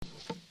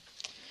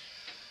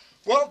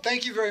Well,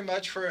 thank you very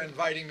much for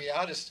inviting me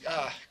out. It's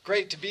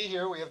great to be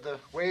here. We have the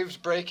waves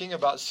breaking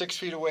about 6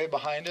 feet away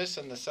behind us,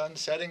 and the sun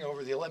setting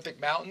over the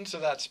Olympic Mountain. So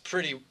that's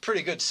pretty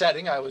good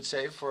setting, I would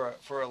say, for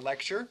a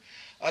lecture.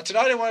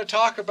 Tonight, I want to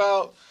talk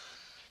about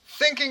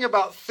thinking,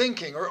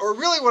 or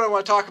really what I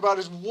want to talk about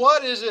is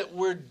what is it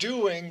we're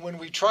doing when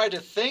we try to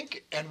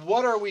think, and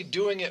what are we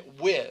doing it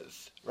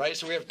with? Right?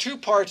 So we have two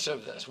parts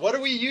of this. What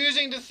are we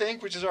using to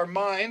think, which is our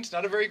minds,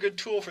 not a very good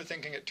tool for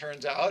thinking, it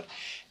turns out.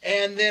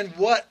 And then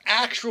what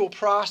actual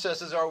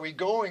processes are we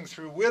going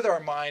through with our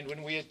mind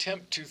when we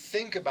attempt to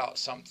think about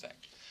something?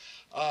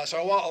 So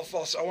I want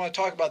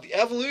to talk about the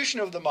evolution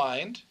of the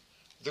mind,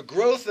 the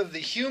growth of the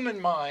human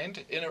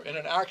mind in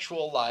an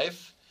actual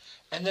life,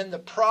 and then the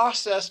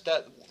process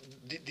that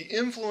the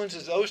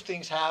influences those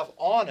things have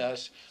on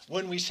us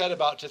when we set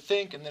about to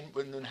think, and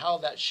then how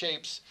that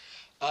shapes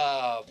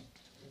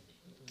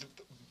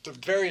the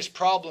various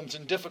problems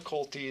and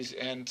difficulties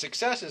and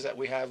successes that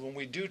we have when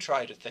we do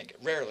try to think.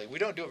 Rarely. We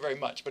don't do it very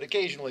much, but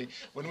occasionally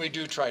when we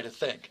do try to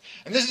think.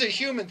 And this is a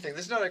human thing.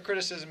 This is not a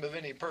criticism of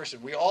any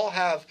person. We all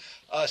have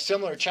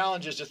similar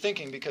challenges to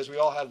thinking because we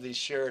all have these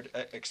shared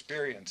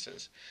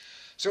experiences.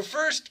 So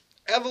first,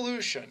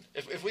 evolution.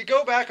 If we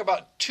go back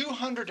about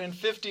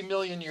 250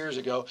 million years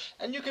ago,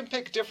 and you can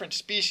pick different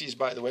species,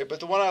 by the way, but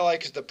the one I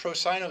like is the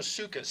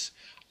Procinosuchus.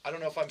 I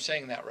don't know if I'm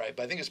saying that right,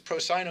 but I think it's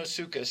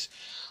Procinosuchus,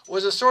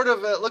 was a sort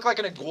of, looked like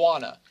an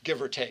iguana, give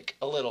or take,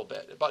 a little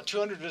bit. About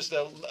 200 is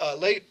the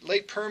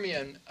late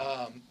Permian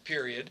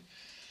period.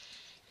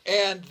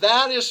 And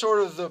that is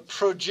sort of the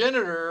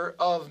progenitor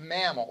of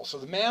mammals. So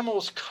the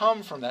mammals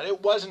come from that.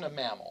 It wasn't a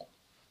mammal,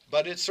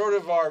 but it's sort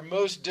of our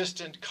most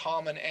distant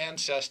common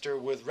ancestor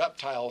with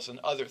reptiles and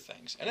other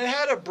things. And it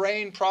had a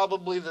brain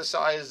probably the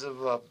size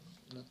of a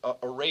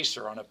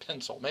eraser on a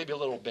pencil, maybe a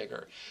little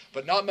bigger,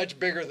 but not much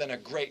bigger than a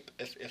grape,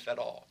 if at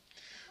all.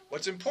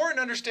 What's important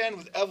to understand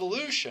with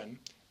evolution,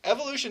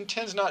 evolution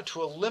tends not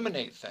to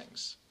eliminate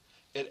things.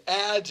 It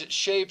adds, it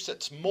shapes,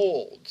 it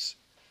molds,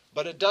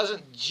 but it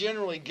doesn't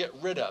generally get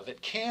rid of.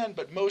 It can,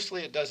 but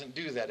mostly it doesn't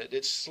do that.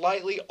 It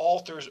slightly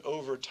alters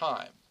over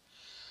time.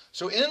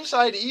 So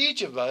inside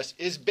each of us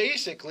is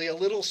basically a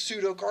little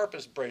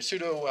pseudocarpus brain,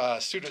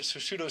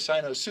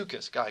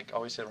 pseudosinosuchus, I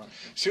always say it wrong,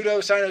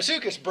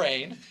 pseudosinosuchus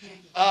brain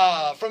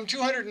from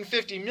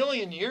 250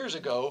 million years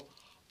ago,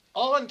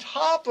 on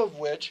top of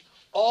which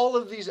all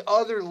of these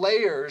other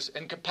layers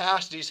and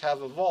capacities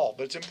have evolved.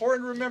 But it's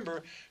important to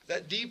remember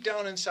that deep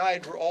down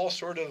inside we're all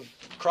sort of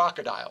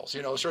crocodiles,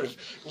 sort of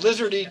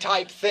lizardy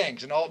type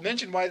things. And I'll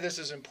mention why this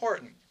is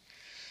important.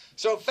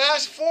 So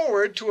fast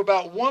forward to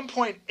about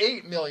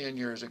 1.8 million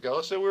years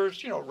ago, so we're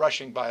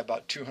rushing by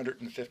about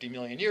 250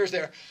 million years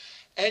there,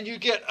 and you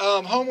get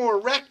Homo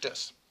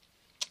erectus.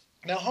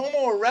 Now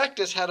Homo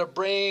erectus had a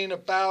brain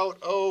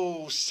about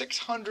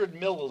 600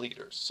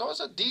 milliliters, so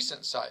it's a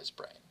decent sized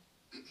brain.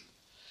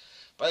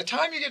 By the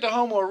time you get to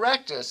Homo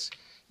erectus,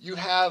 you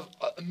have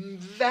a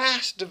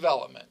vast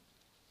development.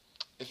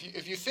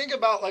 If you think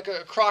about like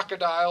a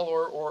crocodile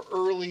or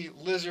early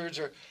lizards,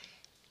 or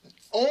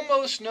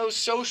almost no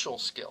social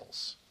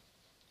skills,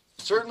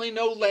 certainly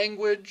no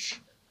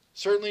language,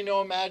 certainly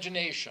no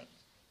imagination.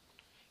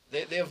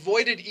 They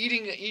avoided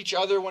eating each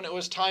other when it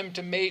was time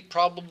to mate,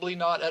 probably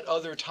not at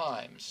other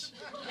times.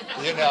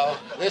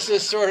 This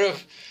is sort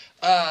of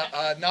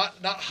not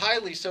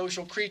highly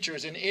social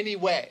creatures in any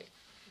way.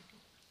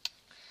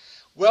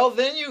 Well,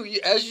 then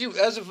as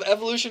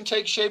evolution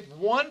takes shape,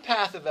 one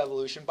path of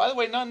evolution, by the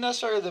way, not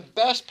necessarily the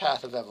best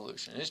path of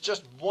evolution, it's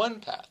just one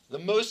path. The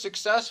most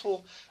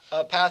successful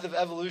path of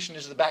evolution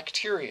is the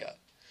bacteria.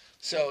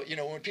 So,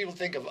 when people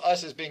think of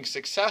us as being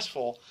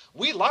successful,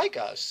 we like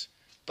us,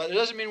 but it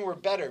doesn't mean we're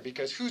better,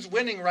 because who's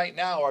winning right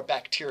now are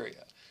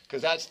bacteria.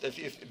 Because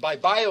if by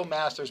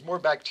biomass, there's more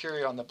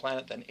bacteria on the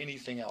planet than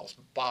anything else,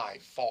 by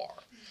far.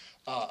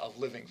 Of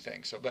living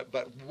things. So,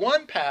 but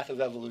one path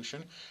of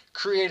evolution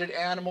created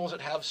animals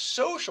that have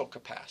social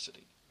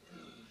capacity.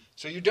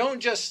 So you don't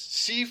just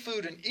see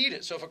food and eat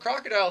it. So if a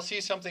crocodile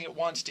sees something it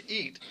wants to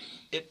eat,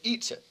 it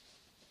eats it.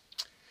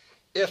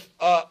 If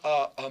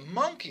a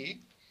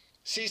monkey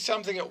sees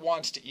something it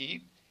wants to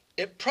eat,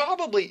 it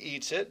probably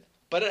eats it,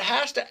 but it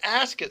has to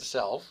ask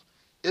itself,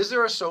 is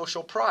there a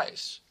social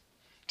price?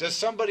 Does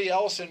somebody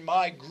else in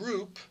my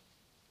group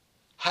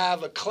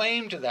have a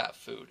claim to that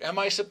food? Am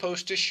I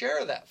supposed to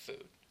share that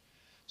food?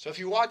 So if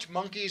you watch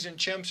monkeys and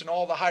chimps and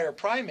all the higher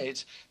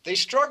primates, they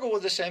struggle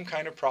with the same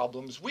kind of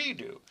problems we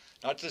do.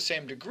 Not to the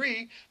same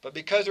degree, but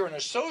because they're in a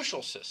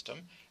social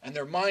system and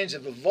their minds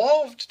have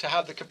evolved to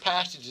have the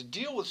capacity to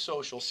deal with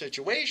social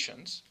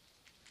situations,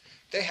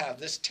 they have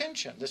this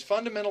tension, this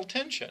fundamental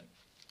tension.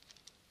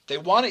 They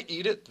want to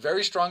eat it,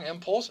 very strong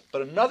impulse,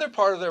 but another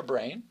part of their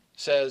brain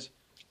says,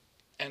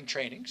 and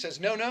training, says,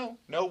 no,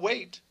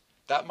 wait.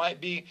 That might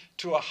be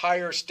to a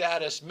higher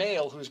status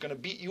male who's going to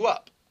beat you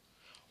up.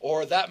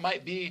 Or that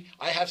might be,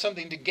 I have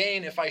something to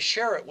gain if I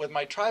share it with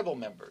my tribal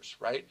members,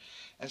 right?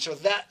 And so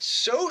that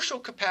social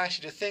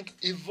capacity to think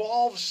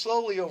evolves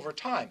slowly over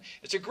time.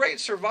 It's a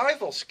great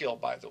survival skill,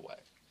 by the way,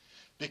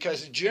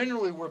 because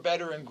generally we're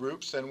better in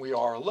groups than we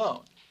are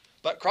alone.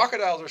 But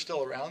crocodiles are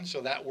still around,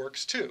 so that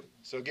works too.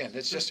 So again,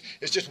 it's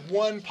just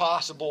one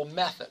possible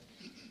method.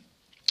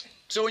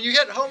 So when you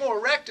get Homo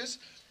erectus,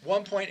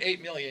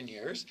 1.8 million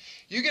years,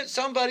 you get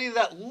somebody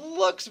that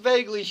looks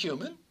vaguely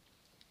human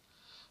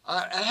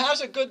and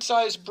has a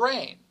good-sized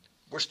brain.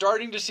 We're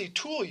starting to see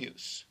tool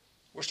use.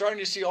 We're starting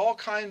to see all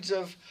kinds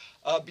of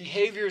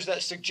behaviors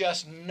that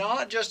suggest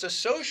not just a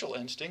social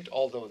instinct,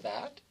 although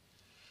that,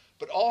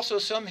 but also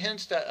some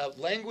hints that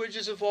language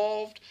has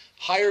evolved,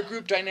 higher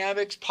group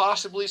dynamics,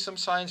 possibly some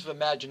signs of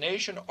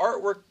imagination.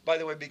 Artwork, by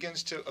the way,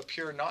 begins to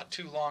appear not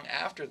too long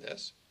after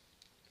this.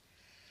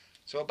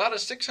 So about a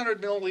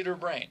 600 milliliter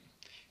brain.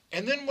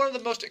 And then one of the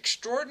most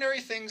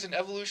extraordinary things in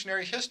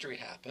evolutionary history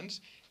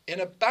happens. In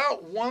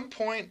about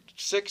 1.6,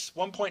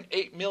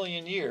 1.8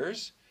 million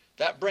years,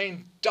 that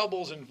brain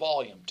doubles in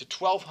volume to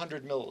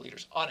 1,200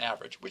 milliliters on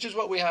average, which is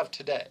what we have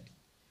today.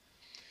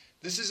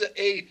 This is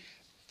a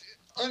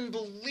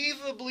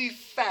unbelievably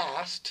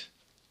fast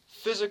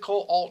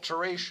physical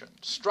alteration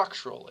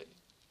structurally.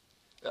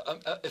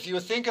 If you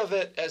think of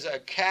it as a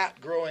cat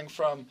growing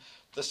from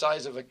the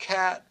size of a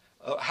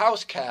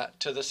house cat,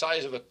 to the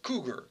size of a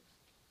cougar,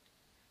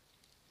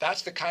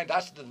 that's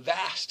the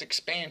vast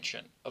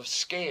expansion of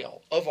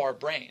scale of our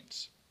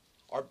brains.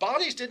 Our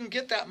bodies didn't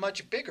get that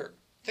much bigger.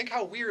 Think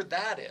how weird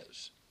that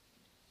is.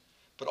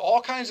 But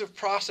all kinds of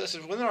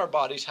processes within our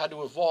bodies had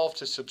to evolve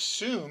to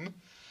subsume,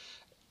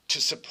 to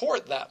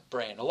support that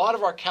brain. A lot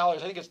of our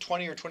calories, I think it's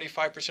 20 or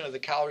 25% of the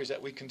calories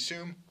that we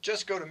consume,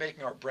 just go to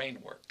making our brain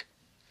work.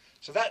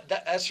 So that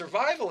as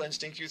survival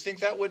instinct, you think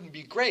that wouldn't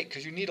be great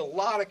because you need a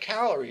lot of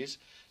calories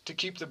to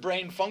keep the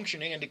brain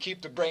functioning and to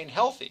keep the brain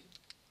healthy.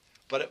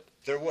 But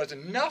there was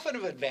enough of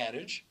an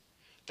advantage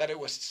that it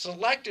was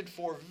selected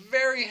for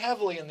very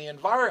heavily in the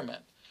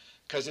environment.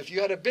 Because if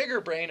you had a bigger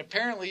brain,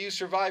 apparently you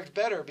survived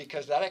better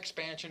because that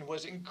expansion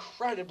was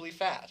incredibly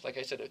fast. Like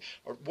I said,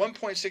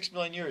 1.6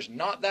 million years,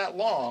 not that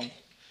long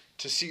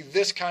to see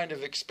this kind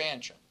of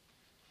expansion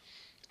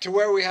to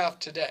where we have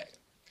today.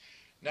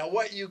 Now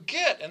what you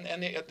get,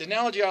 and the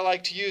analogy I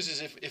like to use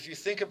is if you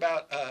think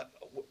about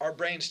our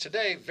brains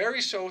today,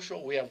 very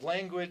social, we have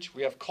language,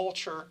 we have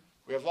culture,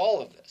 we have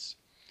all of this.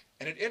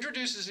 And it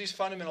introduces these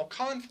fundamental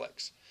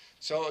conflicts.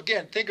 So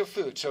again, think of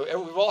food. So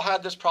we've all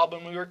had this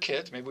problem when we were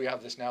kids. Maybe we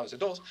have this now as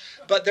adults.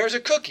 But there's a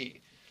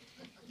cookie.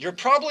 You're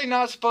probably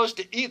not supposed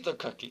to eat the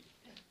cookie,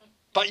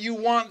 but you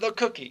want the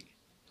cookie.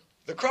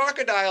 The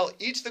crocodile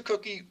eats the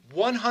cookie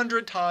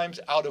 100 times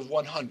out of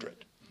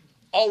 100.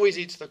 Always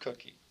eats the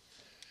cookie.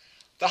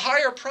 The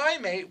higher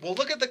primate will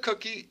look at the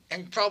cookie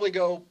and probably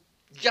go,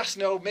 yes,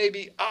 no,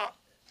 maybe,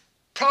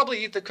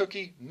 probably eat the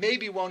cookie,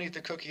 maybe won't eat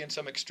the cookie in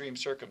some extreme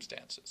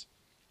circumstances.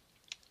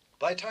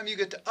 By the time you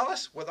get to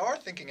us with our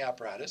thinking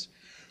apparatus,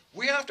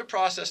 we have to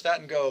process that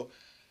and go,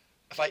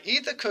 if I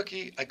eat the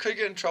cookie, I could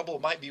get in trouble.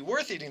 It might be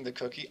worth eating the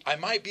cookie. I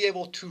might be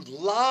able to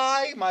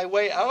lie my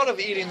way out of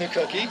eating the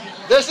cookie.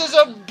 This is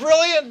a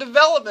brilliant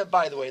development,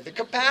 by the way, the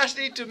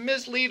capacity to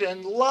mislead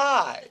and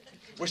lie,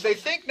 which they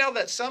think now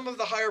that some of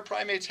the higher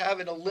primates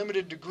have in a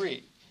limited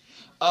degree.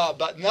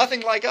 But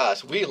nothing like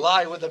us. We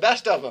lie with the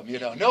best of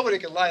them. Nobody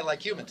can lie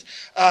like humans.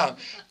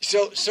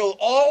 So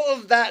all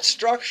of that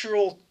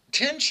structural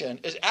tension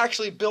is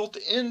actually built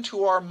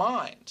into our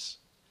minds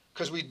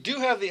because we do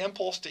have the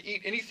impulse to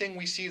eat anything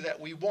we see that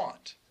we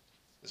want.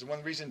 This is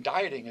one reason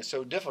dieting is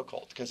so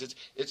difficult because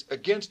it's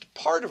against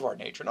part of our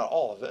nature, not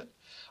all of it.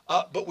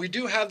 But we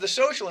do have the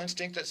social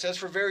instinct that says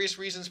for various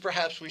reasons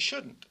perhaps we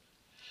shouldn't.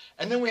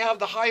 And then we have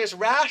the highest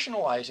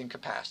rationalizing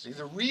capacity,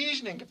 the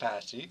reasoning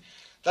capacity,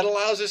 that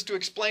allows us to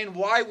explain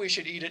why we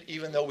should eat it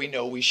even though we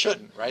know we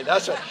shouldn't, right?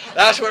 That's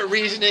what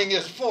reasoning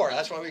is for.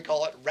 That's why we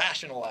call it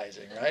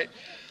rationalizing, right?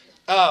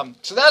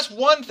 So that's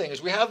one thing,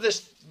 is we have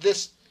this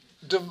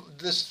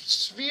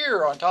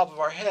sphere on top of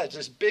our heads,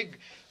 this big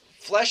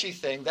fleshy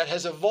thing that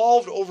has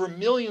evolved over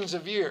millions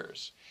of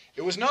years.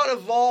 It was not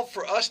evolved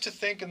for us to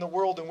think in the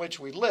world in which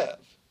we live.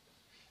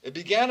 It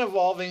began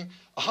evolving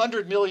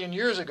 100 million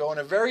years ago in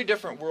a very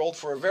different world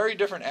for a very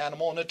different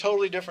animal in a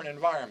totally different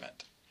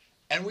environment.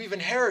 And we've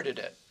inherited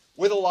it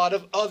with a lot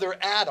of other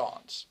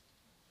add-ons.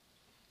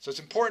 So it's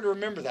important to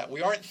remember that.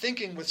 We aren't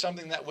thinking with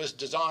something that was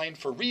designed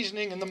for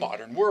reasoning in the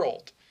modern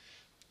world.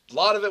 A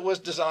lot of it was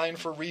designed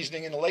for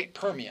reasoning in the late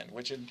Permian,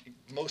 which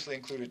mostly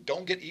included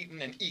don't get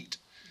eaten and eat.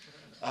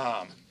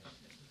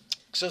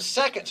 So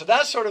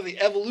that's sort of the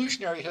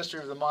evolutionary history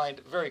of the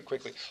mind very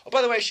quickly. Oh,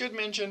 by the way, I should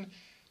mention,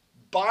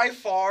 by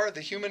far,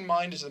 the human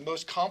mind is the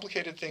most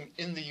complicated thing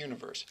in the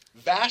universe.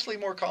 Vastly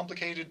more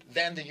complicated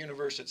than the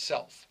universe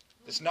itself.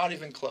 It's not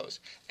even close.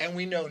 And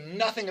we know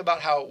nothing about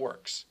how it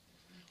works.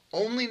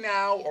 Only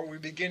now are we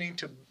beginning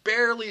to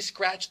barely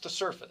scratch the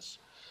surface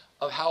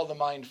of how the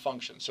mind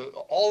functions.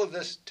 So all of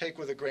this take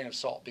with a grain of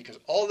salt, because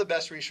all the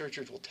best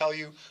researchers will tell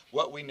you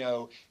what we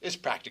know is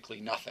practically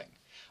nothing.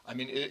 I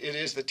mean, it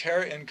is the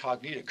terra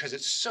incognita because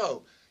it's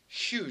so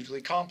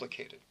hugely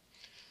complicated.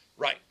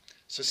 Right.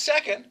 So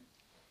second,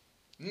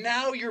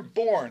 now you're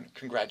born.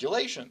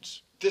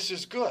 Congratulations. This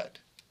is good.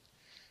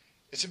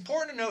 It's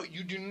important to note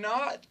you do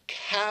not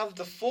have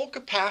the full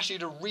capacity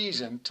to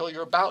reason till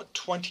you're about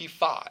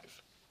 25.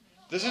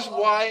 This is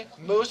why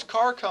most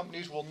car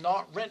companies will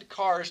not rent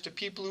cars to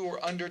people who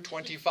are under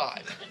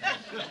 25.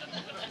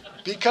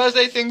 Because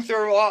they think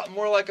they're a lot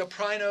more like a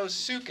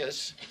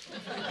Prinosuchus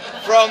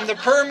from the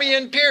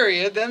Permian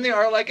period than they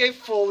are like a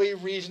fully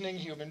reasoning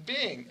human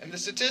being. And the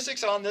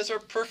statistics on this are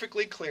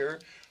perfectly clear.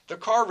 The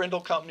car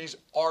rental companies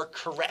are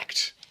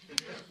correct.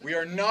 We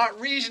are not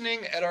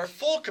reasoning at our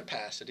full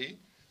capacity.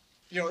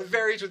 It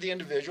varies with the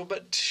individual,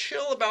 but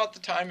till about the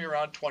time you're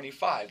around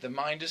 25, the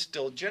mind is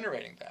still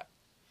generating that.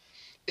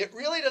 It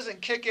really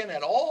doesn't kick in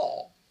at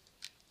all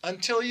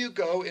until you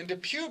go into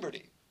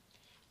puberty,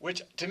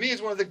 which to me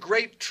is one of the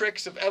great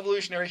tricks of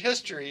evolutionary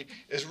history,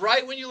 is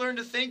right when you learn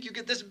to think, you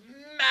get this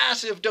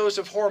massive dose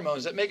of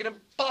hormones that make it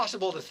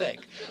impossible to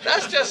think.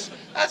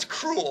 That's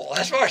cruel.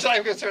 As far as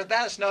I'm concerned,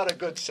 that's not a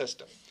good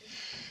system.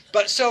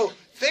 But so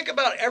think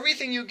about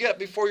everything you get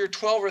before you're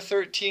 12 or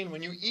 13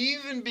 when you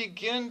even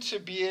begin to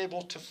be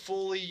able to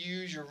fully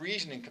use your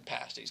reasoning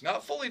capacities.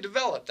 Not fully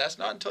developed. That's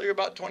not until you're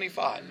about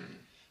 25.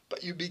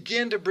 But you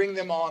begin to bring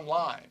them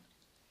online.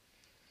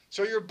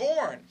 So you're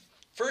born.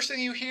 First thing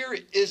you hear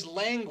is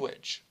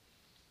language.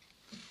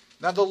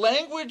 Now the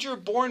language you're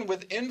born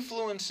with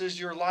influences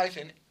your life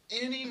in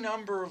any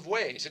number of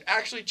ways. It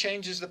actually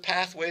changes the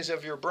pathways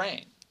of your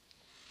brain.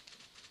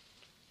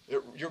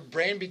 Your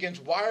brain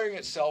begins wiring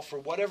itself for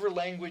whatever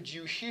language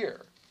you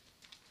hear.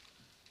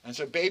 And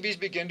so babies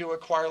begin to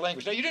acquire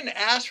language. Now you didn't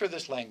ask for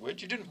this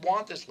language. You didn't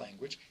want this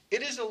language.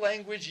 It is a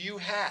language you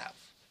have.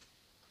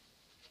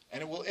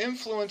 And it will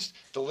influence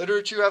the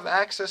literature you have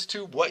access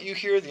to, what you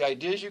hear, the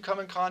ideas you come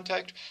in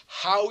contact,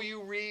 how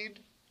you read.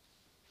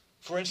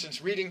 For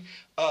instance, reading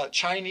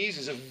Chinese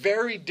is a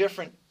very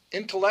different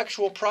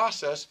intellectual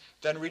process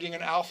than reading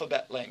an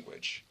alphabet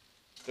language.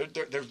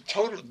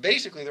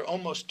 They're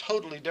almost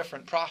totally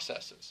different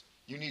processes.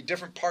 You need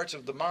different parts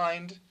of the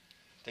mind.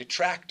 They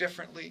track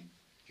differently.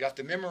 You have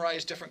to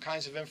memorize different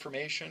kinds of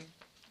information.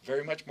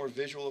 Very much more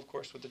visual, of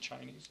course, with the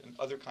Chinese and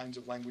other kinds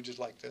of languages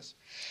like this.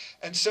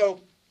 And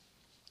so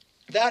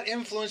that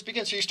influence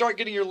begins. So you start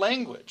getting your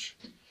language.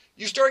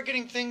 You start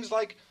getting things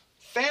like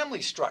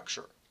family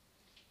structure.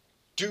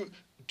 Do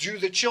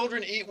the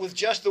children eat with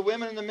just the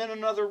women and the men in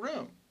another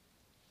room?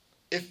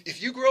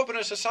 If you grew up in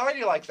a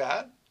society like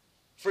that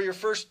for your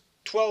first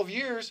 12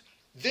 years,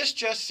 this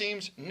just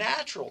seems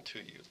natural to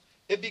you.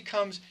 It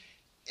becomes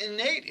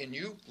innate in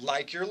you,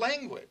 like your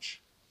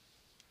language.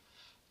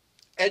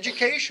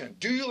 Education.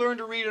 Do you learn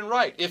to read and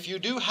write? If you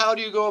do, how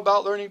do you go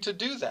about learning to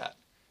do that?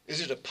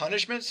 Is it a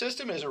punishment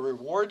system? Is it a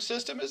reward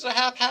system? Is it a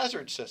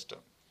haphazard system?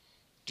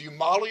 Do you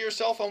model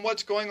yourself on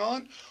what's going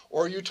on?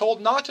 Or are you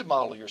told not to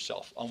model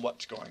yourself on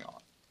what's going on?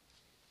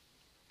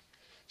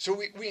 So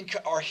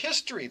our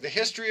history, the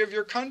history of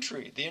your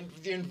country,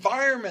 the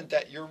environment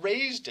that you're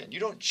raised in, you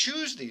don't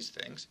choose these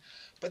things,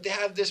 but they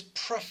have this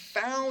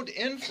profound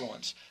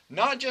influence,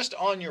 not just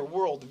on your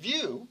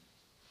worldview,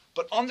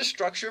 but on the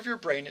structure of your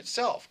brain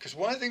itself. Because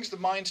one of the things the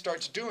mind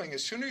starts doing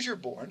as soon as you're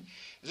born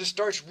is it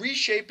starts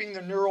reshaping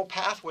the neural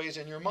pathways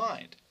in your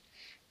mind.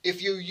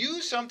 If you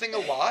use something a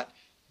lot,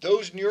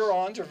 those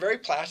neurons are very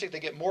plastic. They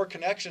get more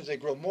connections. They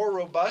grow more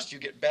robust. You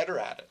get better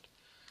at it.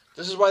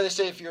 This is why they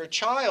say if you're a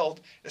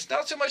child, it's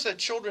not so much that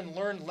children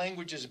learn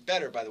languages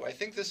better, by the way. I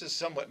think this is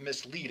somewhat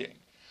misleading.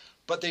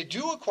 But they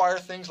do acquire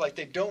things like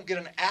they don't get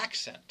an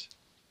accent.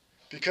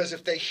 Because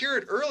if they hear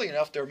it early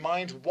enough, their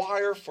minds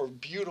wire for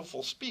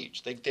beautiful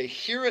speech. They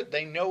hear it,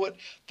 they know it,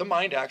 the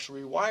mind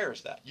actually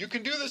rewires that. You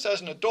can do this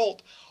as an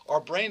adult.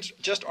 Our brains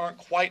just aren't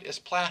quite as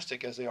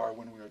plastic as they are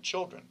when we were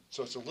children.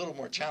 So it's a little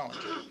more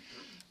challenging.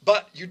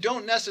 But you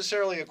don't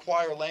necessarily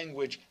acquire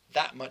language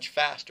that much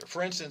faster.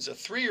 For instance, a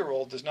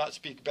 3-year-old does not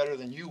speak better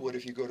than you would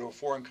if you go to a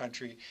foreign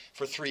country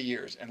for 3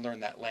 years and learn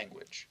that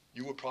language.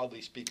 You would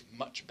probably speak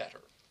much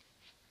better.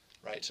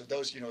 Right? So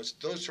those, it's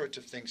those sorts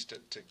of things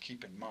to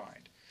keep in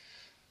mind.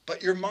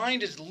 But your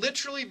mind is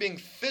literally being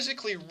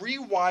physically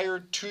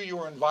rewired to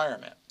your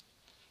environment.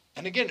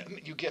 And again,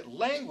 you get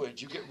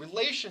language, you get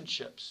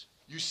relationships,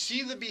 you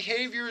see the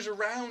behaviors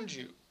around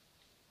you.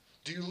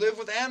 Do you live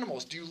with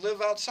animals? Do you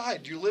live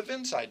outside? Do you live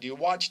inside? Do you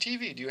watch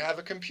TV? Do you have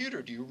a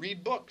computer? Do you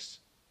read books?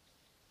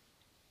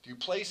 Do you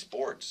play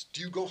sports?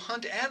 Do you go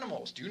hunt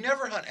animals? Do you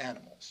never hunt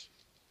animals?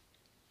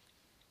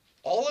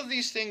 All of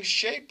these things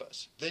shape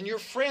us. Then your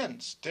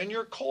friends, then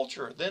your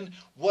culture, then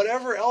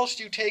whatever else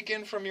you take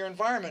in from your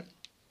environment,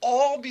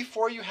 all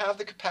before you have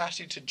the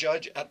capacity to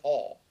judge at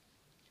all.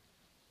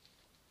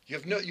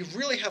 You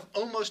really have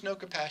almost no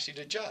capacity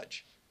to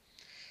judge.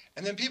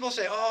 And then people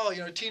say,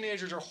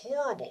 teenagers are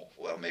horrible.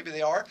 Well, maybe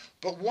they are.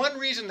 But one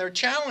reason they're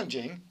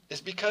challenging is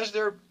because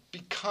they're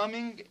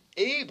becoming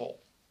able,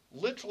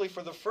 literally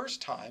for the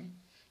first time,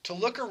 to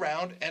look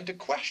around and to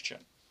question,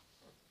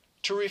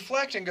 to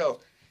reflect and go,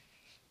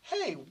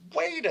 hey,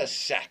 wait a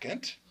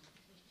second.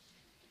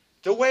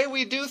 The way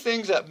we do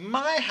things at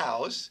my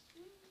house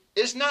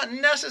is not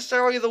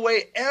necessarily the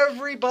way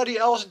everybody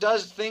else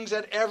does things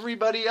at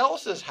everybody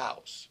else's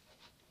house.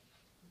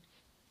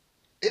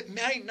 It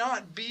might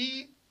not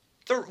be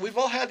we've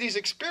all had these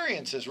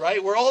experiences,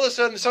 right? Where all of a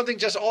sudden something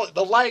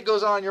the light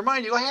goes on in your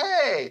mind. You go,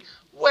 hey,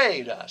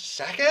 wait a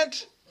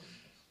second.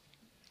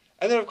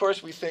 And then, of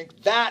course, we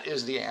think that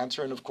is the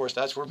answer. And, of course,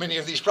 that's where many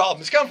of these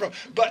problems come from.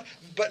 But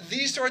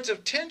these sorts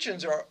of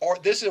tensions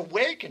this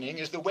awakening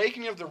is the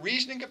awakening of the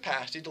reasoning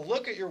capacity to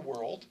look at your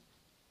world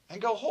and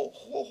go,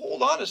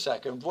 hold on a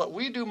second. What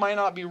we do might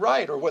not be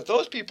right. Or what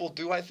those people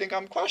do, I think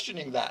I'm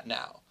questioning that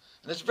now.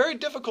 And it's very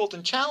difficult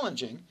and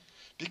challenging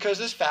because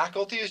this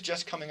faculty is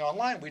just coming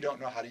online. We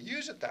don't know how to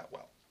use it that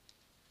well.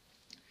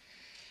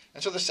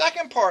 And so the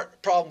second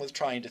problem with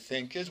trying to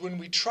think is when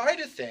we try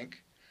to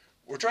think,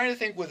 we're trying to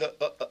think with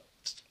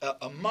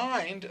a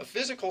mind, a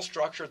physical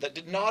structure that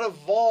did not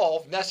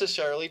evolve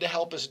necessarily to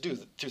help us to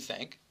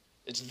think.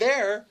 It's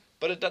there,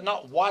 but it's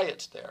not why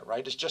it's there,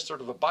 right? It's just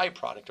sort of a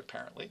byproduct,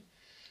 apparently.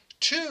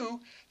 2,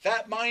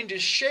 that mind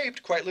is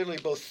shaped, quite literally,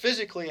 both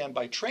physically and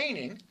by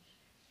training,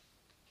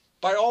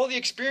 by all the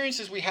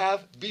experiences we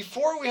have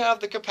before we have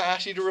the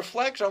capacity to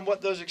reflect on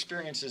what those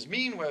experiences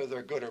mean, whether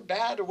they're good or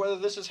bad, or whether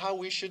this is how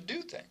we should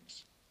do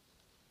things.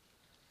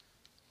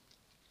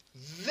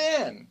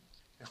 Then,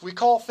 if we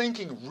call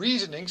thinking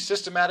reasoning,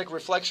 systematic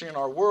reflection in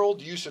our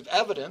world, use of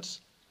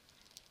evidence,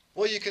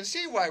 well, you can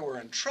see why we're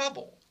in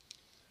trouble,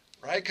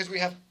 right? Because we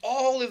have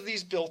all of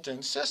these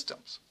built-in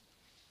systems.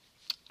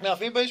 Now,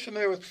 if anybody's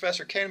familiar with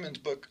Professor Kahneman's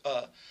book,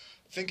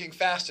 Thinking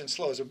Fast and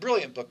Slow, is a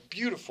brilliant book,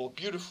 beautiful,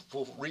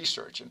 beautiful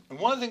research. And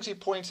one of the things he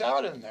points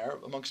out in there,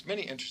 amongst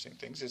many interesting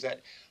things, is that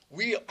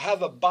we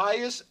have a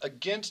bias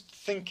against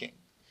thinking.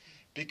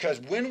 Because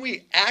when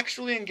we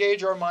actually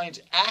engage our minds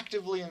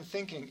actively in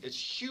thinking, it's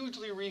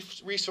hugely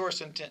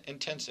resource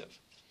intensive.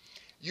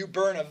 You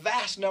burn a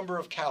vast number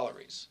of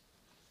calories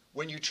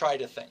when you try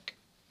to think.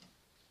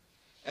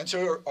 And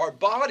so our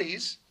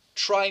bodies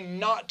try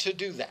not to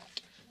do that.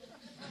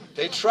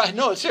 They try,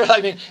 no, seriously,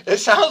 I mean, it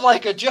sounds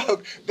like a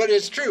joke, but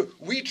it's true.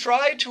 We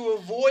try to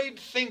avoid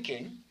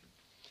thinking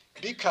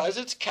because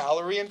it's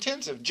calorie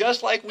intensive,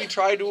 just like we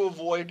try to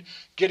avoid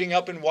getting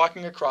up and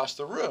walking across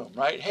the room,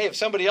 right? Hey, if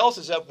somebody else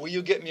is up, will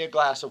you get me a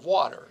glass of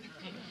water?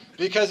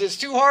 Because it's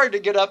too hard to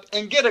get up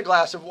and get a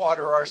glass of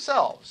water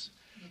ourselves.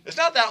 It's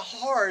not that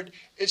hard,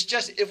 it's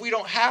just if we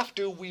don't have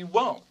to, we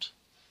won't.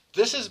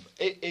 This is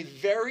a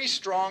very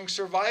strong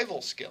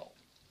survival skill.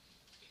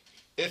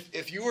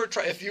 If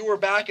you were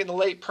back in the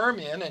late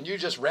Permian and you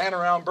just ran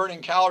around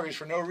burning calories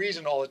for no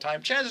reason all the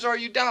time, chances are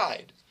you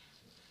died.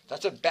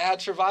 That's a bad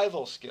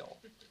survival skill.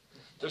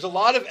 There's a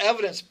lot of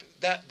evidence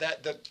that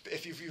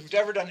if you've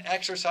ever done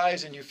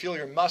exercise and you feel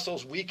your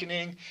muscles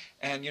weakening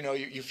and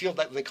you feel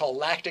that they call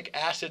lactic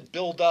acid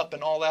buildup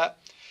and all that,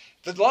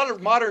 a lot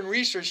of modern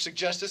research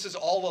suggests this is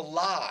all a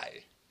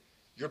lie.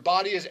 Your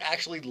body is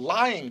actually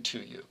lying to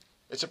you.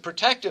 It's a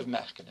protective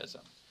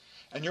mechanism.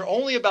 And you're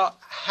only about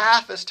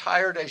half as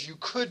tired as you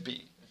could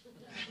be.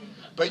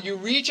 But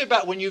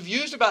when you've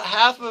used about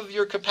half of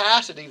your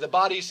capacity, the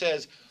body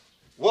says,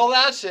 well,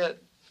 that's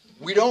it.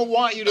 We don't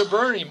want you to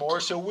burn anymore,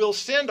 so we'll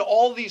send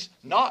all these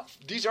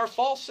are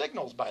false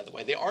signals, by the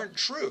way. They aren't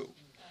true.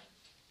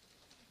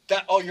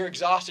 You're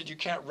exhausted, you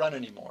can't run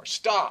anymore.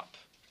 Stop.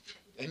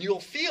 And you'll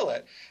feel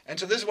it. And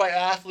so this is why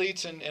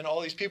athletes and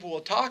all these people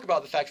will talk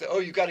about the fact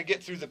that, you've got to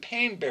get through the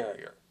pain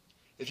barrier.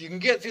 If you can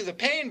get through the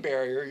pain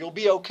barrier, you'll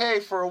be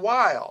okay for a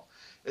while.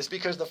 It's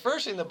because the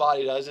first thing the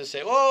body does is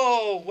say,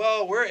 oh,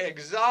 well, we're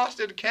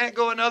exhausted, can't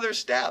go another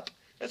step.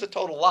 That's a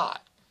total lie.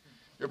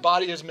 Your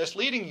body is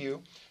misleading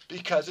you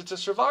because it's a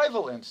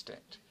survival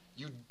instinct.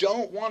 You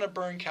don't want to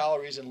burn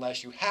calories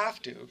unless you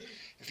have to.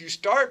 If you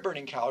start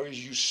burning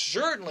calories, you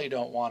certainly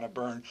don't want to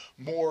burn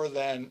more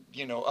than,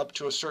 up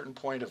to a certain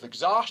point of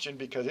exhaustion,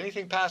 because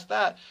anything past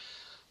that,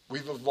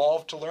 we've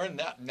evolved to learn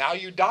that now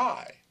you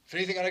die. If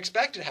anything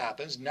unexpected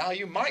happens, now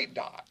you might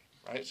die,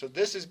 right? So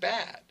this is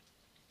bad.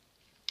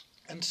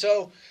 And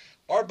so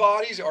our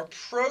bodies are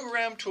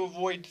programmed to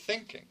avoid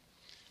thinking.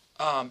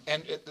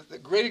 The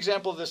great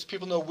example of this,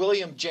 people know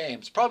William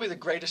James, probably the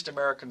greatest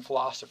American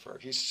philosopher.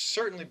 He's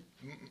certainly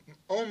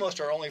almost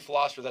our only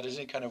philosopher that has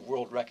any kind of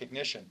world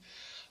recognition.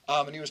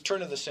 And he was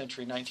turn of the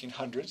century,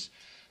 1900s,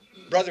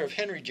 brother of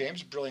Henry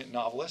James, brilliant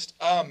novelist.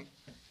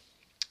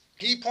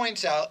 He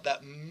points out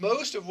that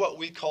most of what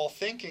we call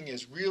thinking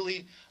is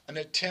really an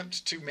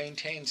attempt to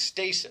maintain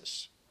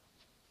stasis.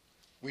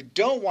 We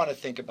don't want to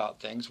think about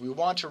things. We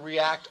want to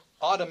react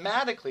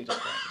automatically to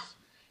things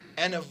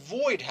and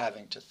avoid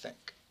having to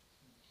think.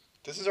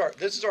 This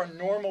is our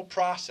normal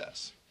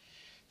process.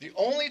 The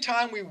only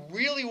time we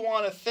really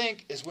want to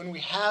think is when we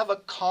have a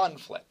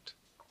conflict.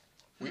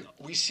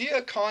 We see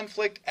a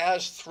conflict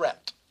as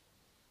threat.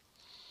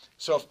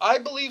 So if I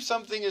believe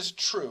something is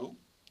true,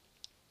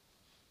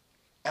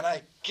 and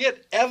I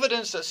get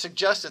evidence that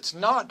suggests it's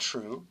not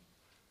true,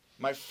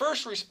 my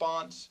first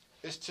response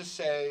is to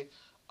say,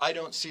 I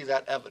don't see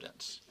that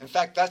evidence. In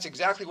fact, that's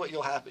exactly what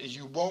you'll have, is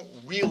you won't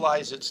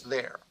realize it's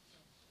there.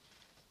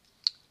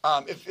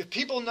 If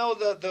people know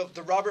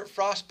the Robert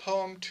Frost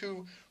poem,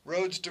 Two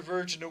Roads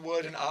Diverge in a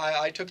Wood, and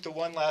I took the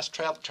one last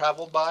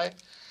traveled by,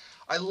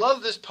 I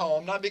love this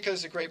poem, not because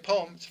it's a great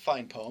poem, it's a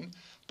fine poem,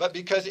 but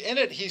because in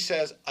it he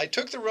says, I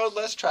took the road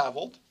less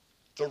traveled,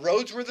 the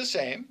roads were the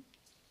same,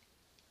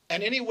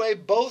 and anyway,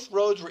 both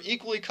roads were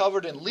equally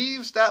covered in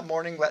leaves that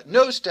morning that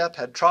no step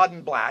had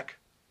trodden black,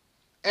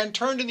 and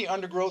turned in the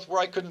undergrowth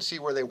where I couldn't see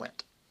where they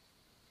went.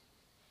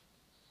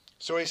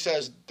 So he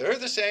says, they're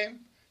the same,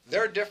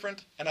 they're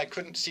different, and I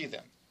couldn't see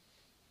them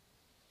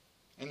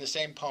in the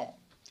same poem.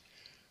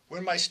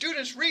 When my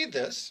students read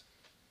this,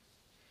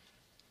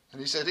 and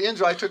he said,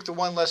 Indra, I took the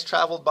one less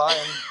traveled by,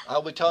 and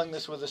I'll be telling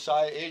this with a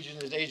sigh, age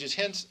and his age's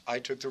hints, I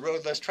took the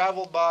road less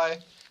traveled by,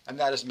 and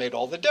that has made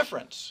all the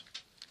difference.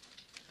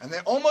 And they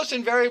almost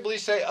invariably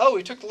say, oh,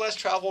 he took the less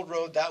traveled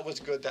road, that was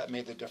good, that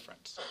made the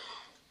difference.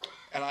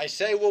 And I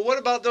say, well, what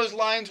about those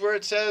lines where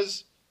it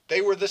says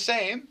they were the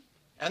same,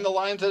 and the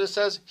lines that it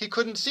says he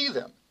couldn't see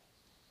them?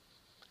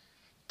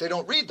 They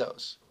don't read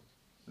those.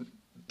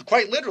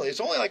 Quite literally,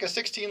 it's only like a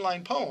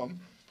 16-line poem,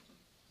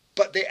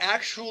 but they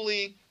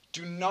actually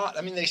do not,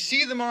 I mean, they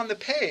see them on the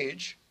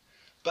page,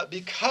 but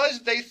because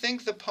they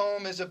think the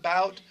poem is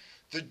about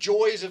the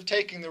joys of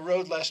taking the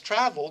road less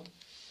traveled,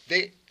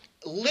 they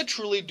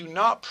literally do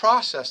not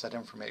process that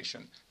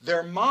information.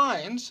 Their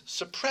minds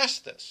suppress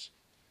this.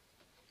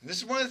 And this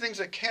is one of the things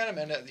that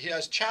Kahneman, he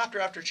has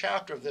chapter after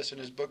chapter of this in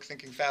his book,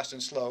 Thinking Fast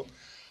and Slow,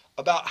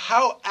 about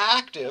how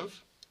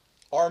active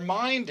our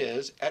mind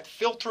is at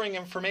filtering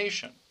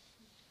information.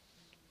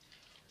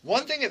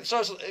 One thing,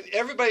 so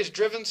everybody's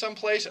driven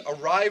someplace,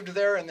 arrived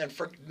there, and then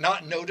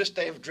not noticed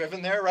they have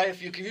driven there, right?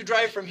 If you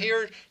drive from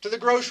here to the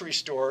grocery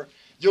store,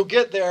 you'll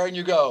get there and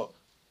you go,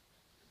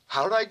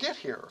 how did I get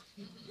here?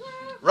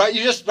 Right?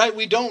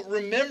 We don't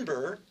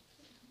remember,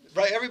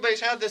 right? Everybody's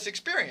had this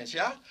experience,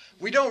 yeah?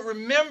 We don't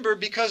remember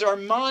because our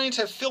minds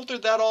have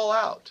filtered that all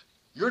out.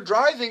 You're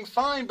driving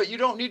fine, but you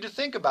don't need to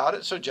think about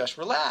it, so just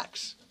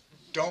relax.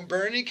 Don't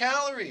burn any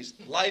calories.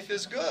 Life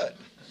is good.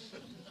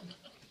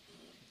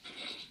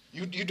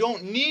 You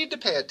don't need to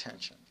pay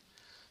attention.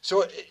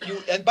 So,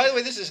 and by the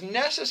way, this is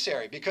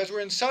necessary because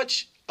we're in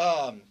such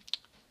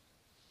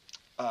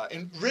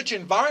rich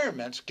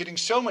environments, getting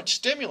so much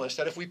stimulus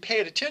that if we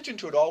paid attention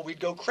to it all, we'd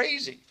go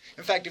crazy.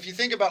 In fact, if you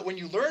think about when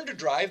you learn to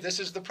drive, this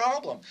is the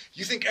problem.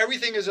 You think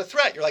everything is a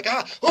threat. You're like,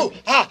 look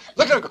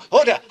at him go,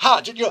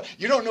 oh,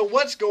 you don't know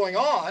what's going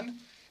on,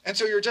 and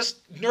so you're just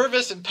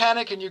nervous and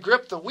panic, and you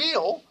grip the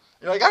wheel.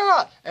 You're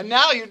like, and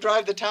now you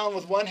drive to town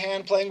with one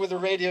hand, playing with the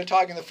radio,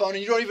 talking on the phone,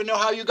 and you don't even know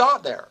how you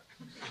got there,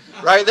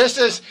 right? This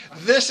is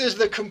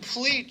the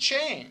complete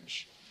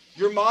change.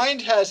 Your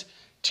mind has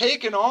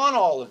taken on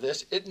all of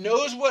this. It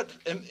knows what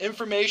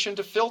information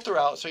to filter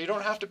out so you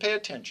don't have to pay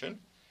attention,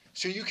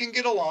 so you can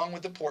get along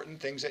with important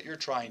things that you're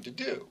trying to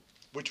do,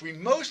 which we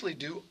mostly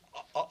do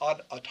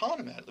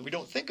autonomously. We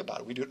don't think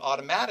about it. We do it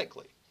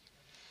automatically.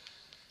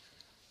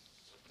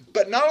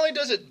 But not only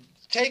does it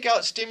take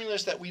out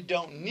stimulus that we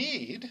don't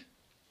need,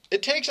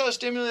 it takes out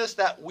stimulus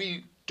that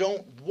we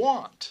don't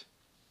want.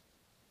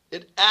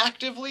 It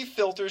actively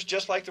filters,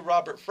 just like the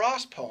Robert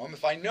Frost poem.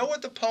 If I know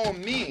what the poem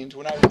means,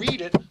 when I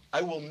read it,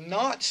 I will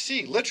not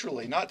see,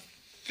 literally, not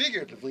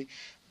figuratively,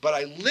 but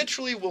I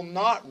literally will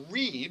not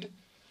read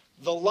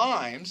the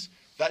lines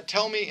that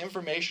tell me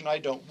information I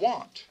don't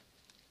want.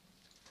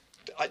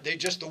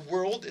 The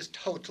world is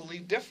totally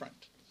different.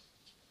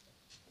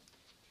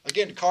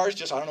 Again,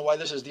 cars, I don't know why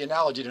this is the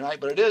analogy tonight,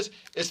 but it is.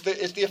 It's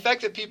the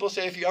effect that people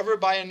say if you ever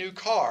buy a new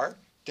car,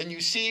 then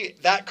you see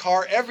that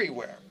car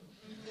everywhere.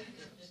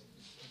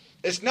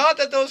 It's not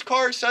that those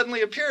cars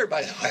suddenly appear,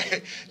 by the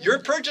way. Your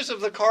purchase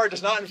of the car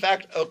does not, in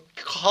fact,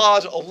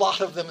 cause a lot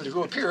of them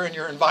to appear in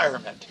your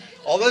environment.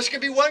 Although this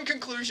could be one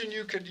conclusion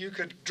you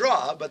could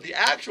draw, but the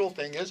actual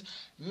thing is,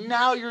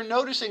 now you're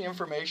noticing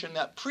information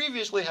that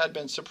previously had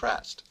been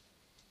suppressed.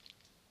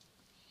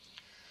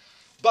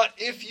 But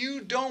if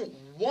you don't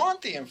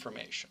want the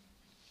information,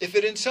 if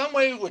it in some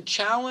way would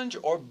challenge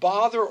or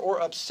bother or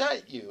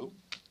upset you,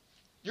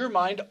 your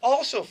mind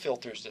also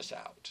filters this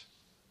out.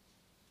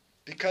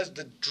 Because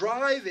the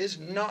drive is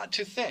not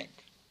to think.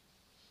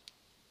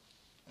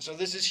 So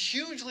this is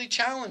hugely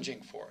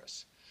challenging for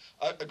us.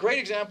 A great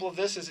example of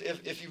this is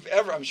if you've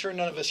ever, I'm sure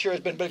none of us here has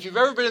been, but if you've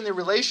ever been in a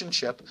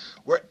relationship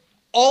where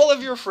all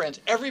of your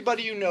friends,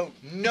 everybody you know,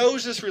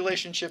 knows this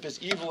relationship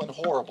is evil and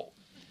horrible.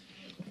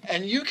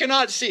 And you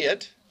cannot see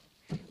it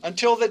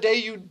until the day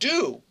you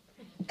do.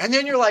 And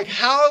then you're like,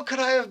 how could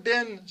I have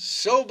been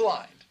so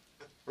blind?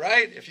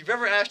 Right? If you've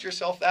ever asked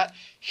yourself that,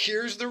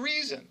 here's the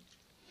reason.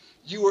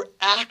 You were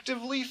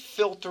actively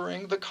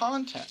filtering the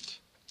content.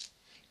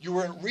 You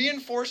were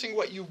reinforcing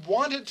what you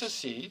wanted to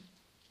see,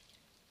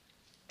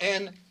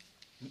 and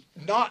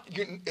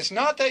it's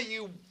not that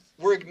you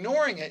were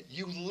ignoring it,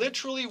 you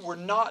literally were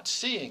not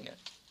seeing it.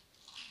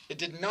 It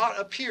did not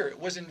appear. It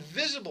was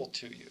invisible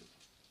to you.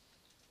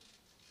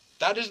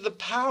 That is the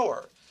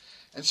power.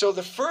 And so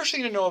the first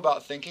thing to know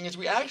about thinking is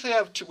we actually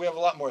have we have a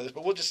lot more of this,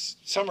 but we'll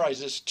just summarize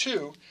this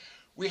too.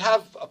 We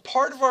have a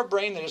part of our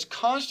brain that is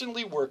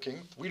constantly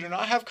working. We do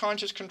not have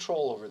conscious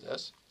control over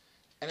this.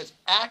 And it's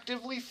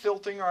actively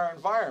filtering our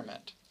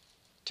environment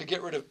to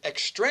get rid of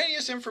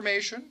extraneous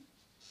information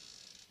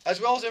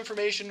as well as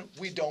information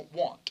we don't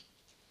want.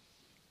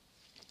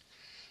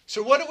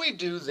 So what do we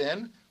do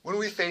then when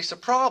we face a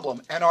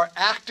problem and our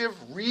active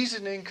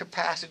reasoning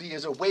capacity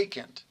is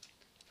awakened?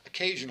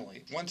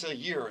 Occasionally, once a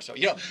year or so.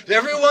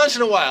 Every once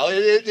in a while,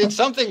 it's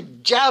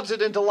something jabs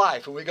it into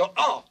life, and we go,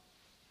 oh,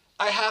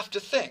 I have to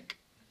think.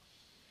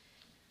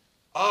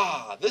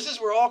 This is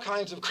where all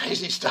kinds of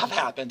crazy stuff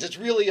happens. It's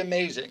really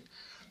amazing.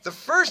 The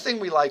first thing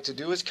we like to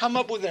do is come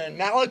up with an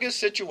analogous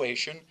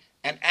situation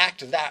and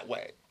act that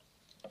way.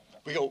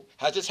 We go,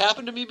 has this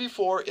happened to me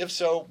before? If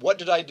so, what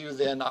did I do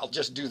then? I'll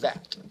just do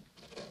that.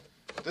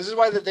 This is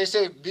why they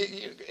say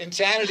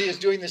insanity is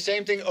doing the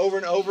same thing over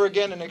and over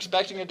again and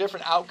expecting a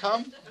different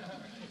outcome.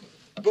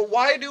 But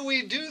why do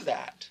we do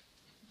that?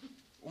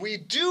 We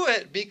do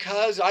it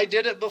because I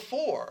did it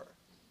before.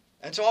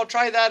 And so I'll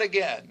try that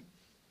again.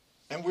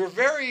 And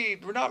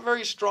we're not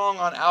very strong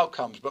on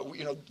outcomes, but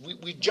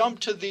we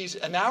jump to these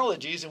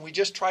analogies and we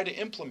just try to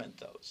implement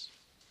those.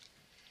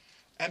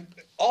 And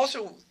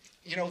also,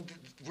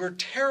 we're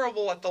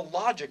terrible at the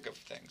logic of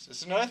things. This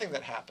is another thing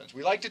that happens.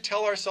 We like to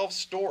tell ourselves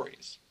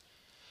stories.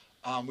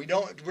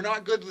 We're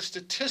not good with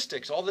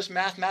statistics. All this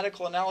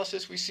mathematical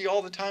analysis we see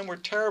all the time, we're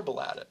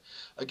terrible at it.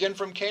 Again,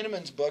 from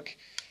Kahneman's book,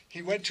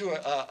 he went to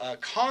a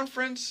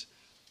conference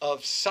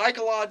of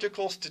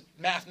psychological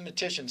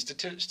mathematicians,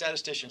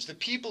 statisticians, the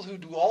people who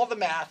do all the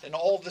math and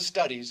all the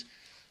studies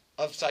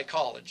of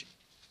psychology.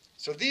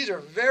 So these are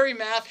very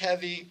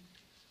math-heavy,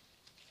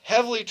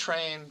 heavily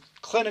trained,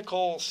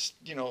 clinical,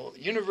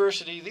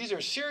 university. These are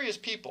serious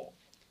people.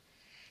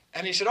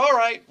 And he said, all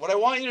right, what I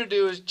want you to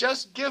do is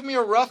just give me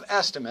a rough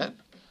estimate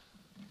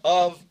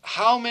of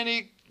how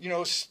many,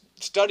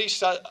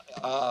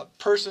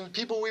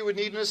 people we would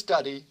need in a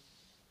study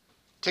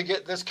to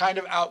get this kind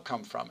of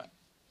outcome from it.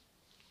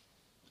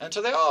 And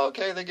so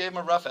they gave him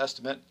a rough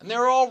estimate, and they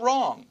were all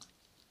wrong.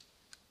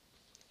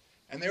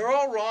 And they were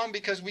all wrong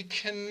because we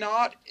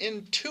cannot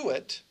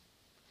intuit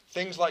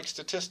things like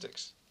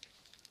statistics.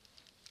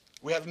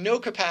 We have no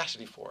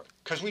capacity for it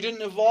because we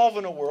didn't evolve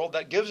in a world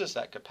that gives us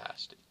that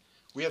capacity.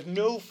 We have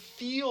no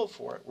feel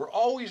for it. We're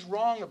always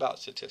wrong about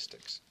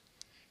statistics.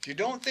 If you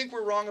don't think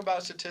we're wrong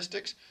about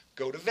statistics,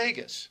 go to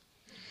Vegas.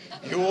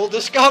 You will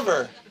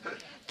discover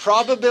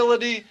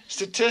probability,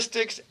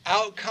 statistics,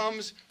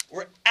 outcomes.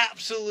 We're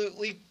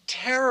absolutely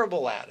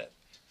terrible at it.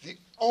 The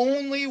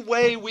only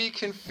way we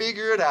can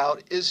figure it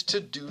out is to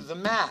do the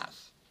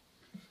math.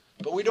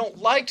 But we don't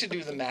like to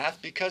do the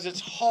math because it's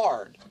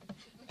hard.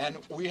 And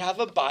we have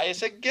a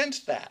bias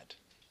against that.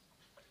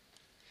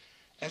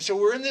 And so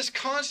we're in this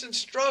constant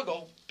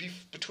struggle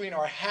between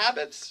our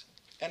habits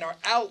and our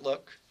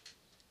outlook.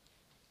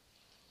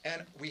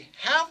 And we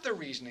have the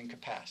reasoning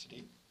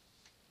capacity,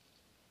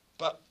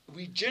 but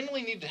we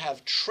generally need to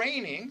have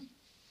training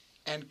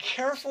and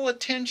careful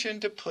attention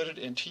to put it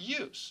into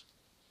use.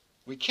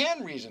 We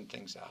can reason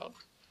things out.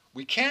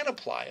 We can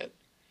apply it.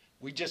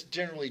 We just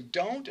generally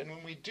don't, and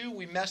when we do,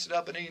 we mess it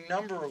up in a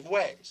number of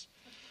ways.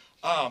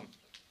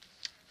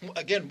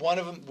 Again, one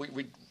of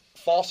them,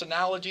 false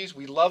analogies,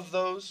 we love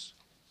those.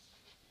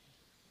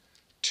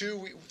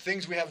 Two,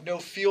 things we have no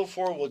feel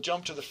for, we'll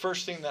jump to the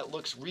first thing that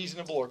looks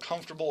reasonable or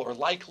comfortable or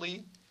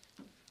likely.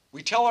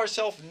 We tell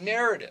ourselves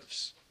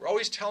narratives. We're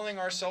always telling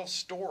ourselves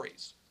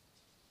stories.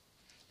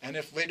 And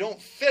if they don't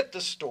fit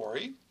the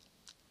story,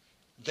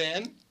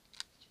 then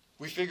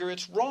we figure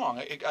it's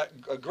wrong.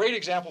 A great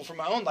example from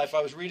my own life,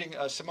 I was reading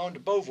Simone de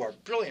Beauvoir,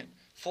 brilliant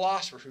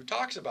philosopher who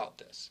talks about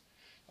this,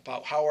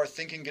 about how our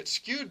thinking gets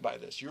skewed by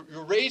this.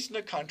 You're raised in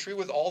a country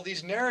with all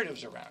these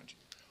narratives around you.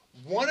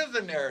 One of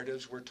the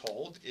narratives we're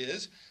told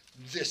is,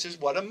 this is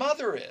what a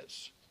mother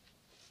is.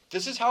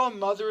 This is how a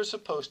mother is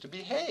supposed to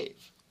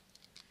behave.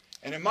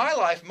 And in my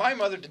life, my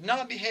mother did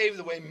not behave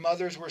the way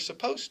mothers were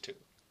supposed to.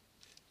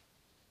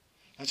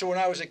 And so when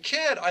I was a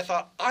kid, I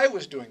thought I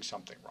was doing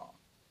something wrong.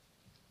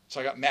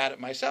 So I got mad at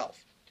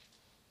myself.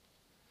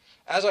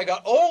 As I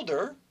got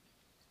older,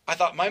 I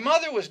thought my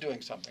mother was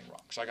doing something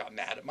wrong. So I got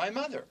mad at my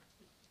mother.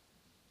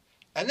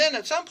 And then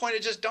at some point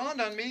it just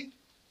dawned on me,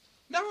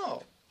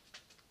 no.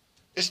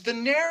 It's the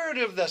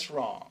narrative that's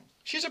wrong.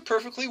 She's a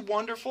perfectly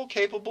wonderful,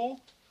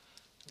 capable,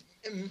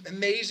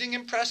 amazing,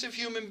 impressive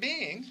human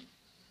being,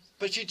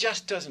 but she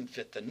just doesn't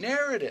fit the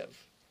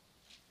narrative.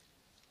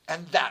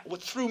 And that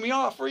what threw me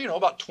off for,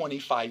 about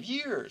 25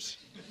 years.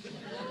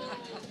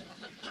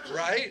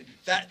 Right?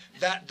 That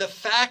the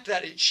fact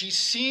that she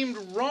seemed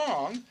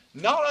wrong,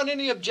 not on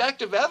any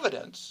objective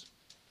evidence,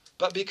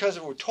 but because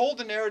we're told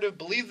the narrative,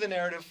 believe the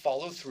narrative,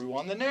 follow through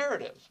on the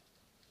narrative.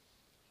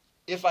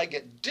 If I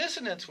get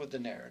dissonance with the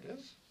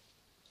narrative,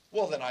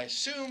 well, then I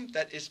assume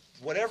that it's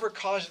whatever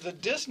caused the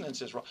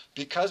dissonance is wrong.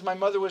 Because my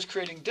mother was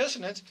creating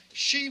dissonance,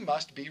 she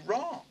must be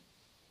wrong.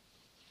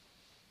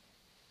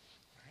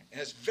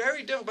 And it's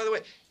very difficult. By the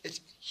way,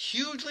 it's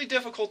hugely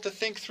difficult to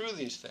think through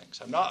these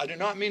things. I do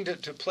not mean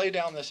to play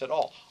down this at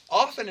all.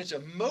 Often it's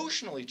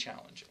emotionally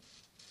challenging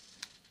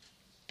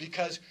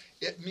because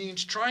it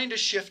means trying to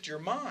shift your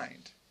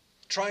mind,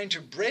 trying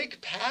to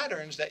break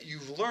patterns that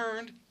you've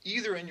learned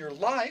either in your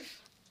life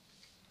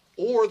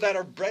or that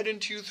are bred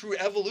into you through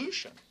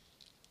evolution.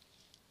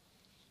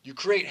 You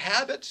create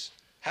habits,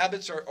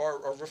 Habits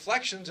are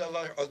reflections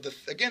of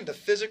the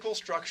physical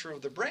structure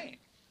of the brain.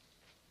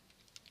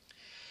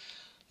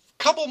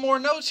 Couple more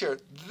notes here.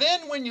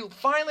 Then when you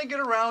finally get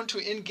around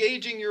to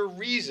engaging your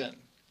reason,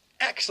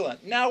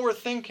 excellent. Now we're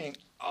thinking,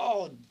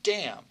 oh,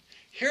 damn.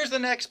 Here's the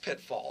next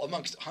pitfall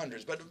amongst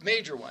hundreds, but a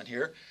major one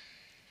here.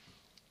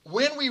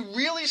 When we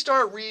really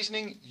start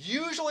reasoning,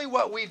 usually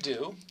what we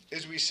do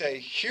is we say,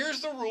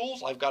 here's the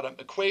rules. I've got an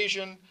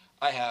equation.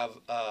 I have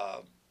a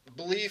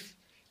belief.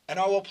 And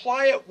I'll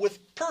apply it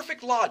with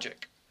perfect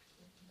logic,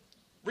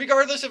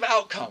 regardless of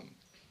outcome.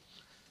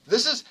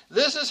 This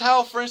is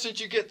how, for instance,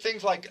 you get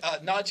things like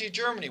Nazi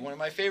Germany, one of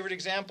my favorite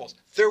examples.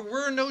 There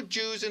were no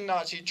Jews in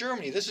Nazi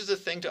Germany. This is a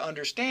thing to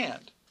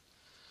understand.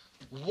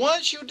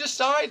 Once you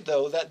decide,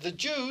 though, that the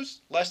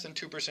Jews, less than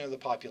 2% of the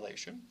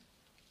population,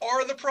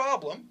 are the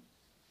problem,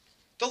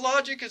 the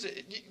logic is,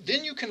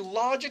 then you can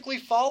logically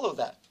follow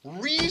that,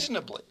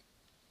 reasonably,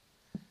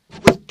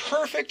 with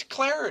perfect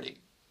clarity.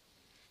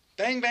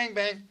 Bang, bang,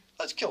 bang,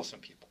 let's kill some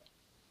people.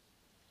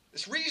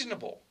 It's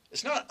reasonable.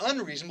 It's not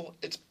unreasonable.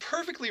 It's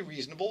perfectly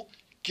reasonable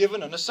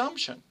given an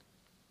assumption.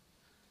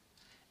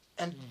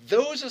 And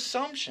those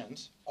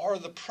assumptions are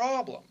the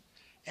problem.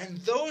 And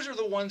those are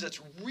the ones that's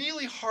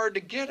really hard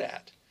to get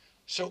at.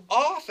 So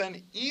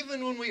often,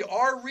 even when we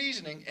are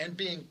reasoning and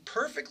being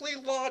perfectly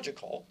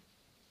logical,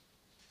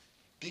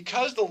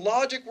 because the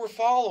logic we're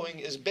following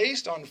is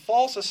based on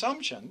false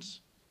assumptions,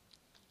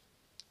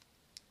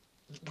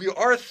 we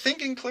are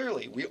thinking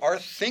clearly. We are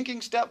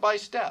thinking step by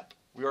step.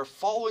 We are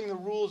following the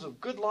rules of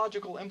good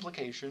logical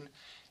implication,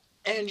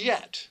 and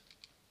yet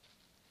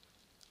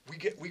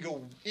we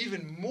go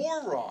even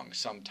more wrong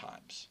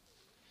sometimes.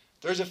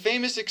 There's a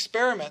famous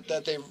experiment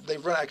that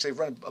they've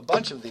run a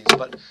bunch of these,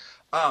 but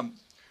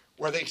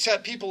where they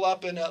set people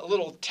up in a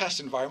little test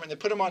environment. They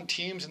put them on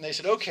teams, and they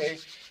said, okay,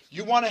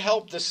 you want to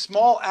help this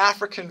small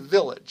African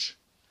village,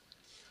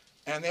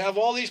 and they have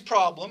all these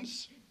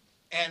problems.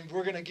 And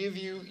we're going to give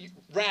you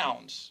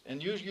rounds.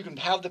 And you can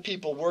have the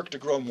people work to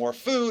grow more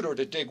food or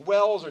to dig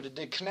wells or to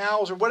dig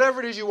canals or whatever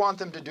it is you want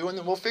them to do. And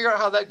then we'll figure out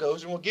how that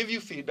goes and we'll give you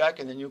feedback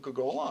and then you could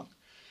go along.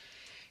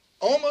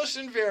 Almost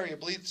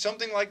invariably,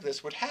 something like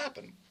this would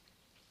happen.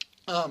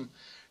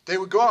 They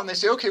would go out and they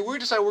say, okay, we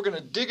decide we're going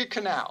to dig a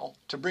canal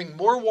to bring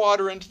more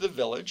water into the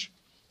village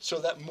so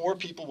that more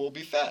people will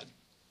be fed.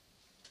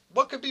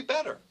 What could be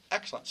better?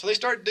 Excellent. So they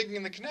start digging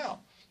in the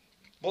canal.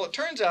 Well, it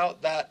turns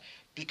out that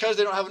because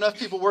they don't have enough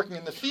people working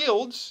in the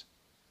fields,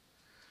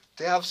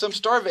 they have some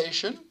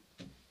starvation,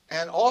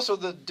 and also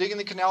the digging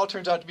the canal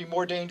turns out to be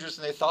more dangerous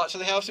than they thought, so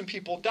they have some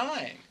people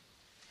dying.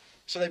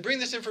 So they bring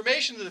this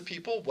information to the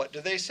people. What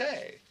do they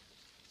say?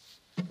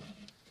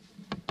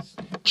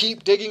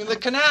 Keep digging the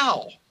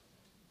canal.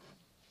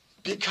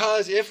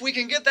 Because if we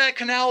can get that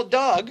canal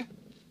dug,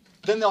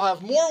 then they'll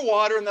have more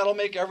water and that'll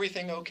make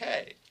everything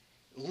okay.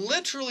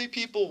 Literally,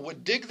 people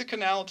would dig the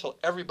canal until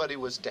everybody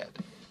was dead.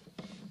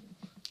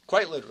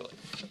 Quite literally.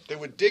 They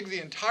would dig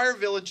the entire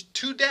village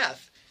to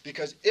death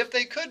because if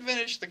they could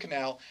finish the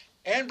canal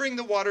and bring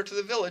the water to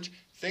the village,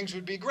 things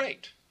would be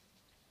great.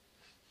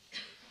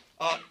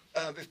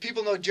 If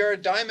people know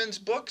Jared Diamond's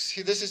books,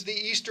 this is the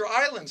Easter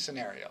Island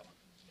scenario.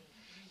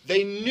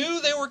 They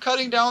knew they were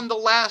cutting down the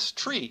last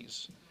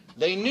trees.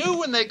 They knew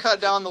when they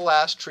cut down the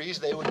last trees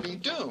they would be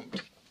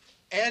doomed.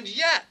 And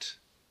yet,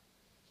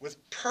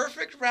 with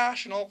perfect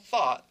rational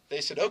thought, they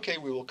said, okay,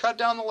 we will cut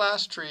down the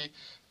last tree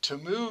to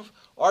move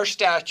our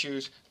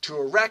statues, to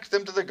erect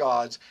them to the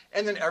gods,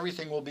 and then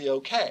everything will be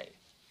okay.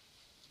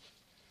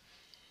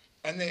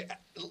 And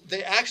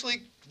they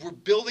actually were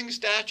building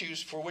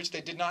statues for which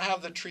they did not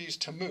have the trees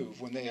to move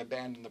when they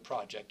abandoned the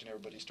project and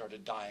everybody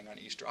started dying on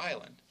Easter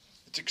Island.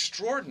 It's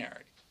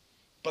extraordinary.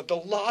 But the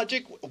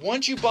logic,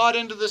 once you bought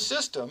into the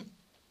system,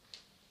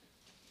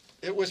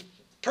 it was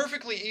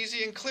perfectly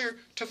easy and clear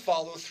to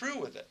follow through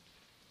with it.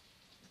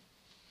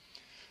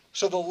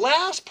 So the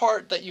last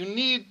part that you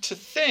need to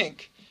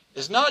think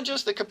is not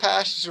just the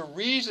capacity to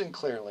reason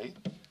clearly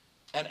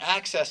and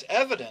access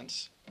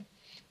evidence,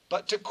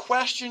 but to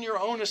question your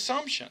own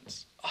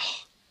assumptions.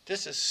 Oh,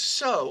 this is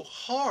so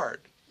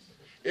hard.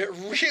 It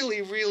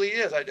really, really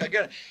is.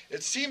 Again,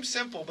 it seems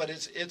simple, but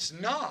it's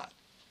not.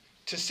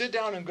 To sit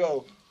down and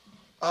go,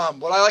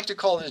 what I like to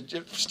call,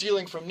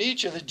 stealing from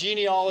Nietzsche, the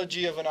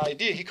genealogy of an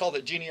idea. He called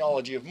it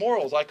genealogy of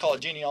morals. I call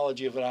it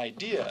genealogy of an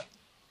idea.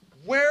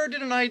 Where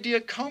did an idea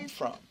come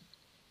from?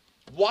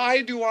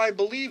 Why do I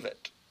believe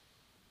it?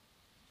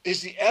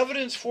 Is the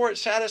evidence for it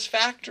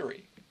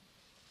satisfactory?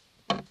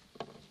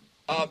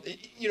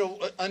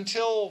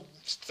 Until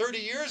 30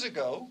 years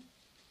ago,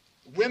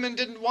 women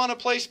didn't want to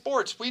play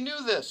sports. We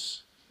knew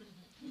this,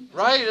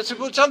 right?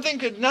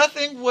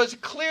 Nothing was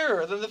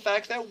clearer than the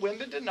fact that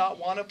women did not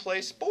want to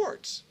play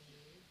sports.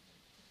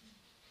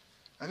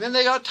 And then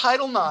they got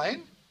Title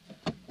IX,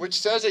 which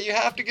says that you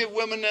have to give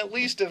women at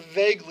least a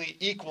vaguely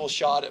equal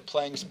shot at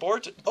playing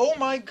sports. Oh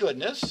my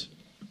goodness.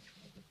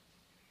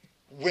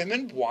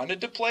 Women wanted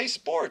to play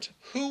sports.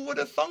 Who would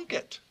have thunk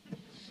it?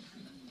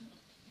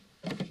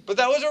 But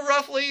that was a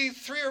roughly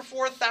 3,000 or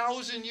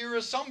 4,000 year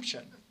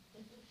assumption.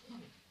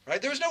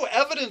 Right? There was no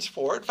evidence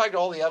for it. In fact,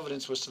 all the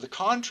evidence was to the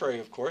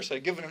contrary, of course.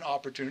 That given an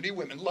opportunity,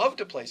 women love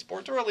to play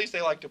sports, or at least they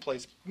like to play.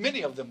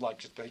 Many of them like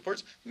to play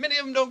sports. Many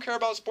of them don't care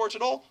about sports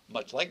at all,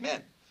 much like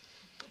men.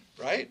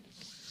 Right?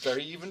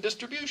 Very even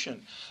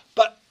distribution.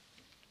 But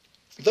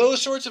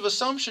those sorts of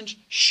assumptions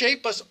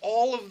shape us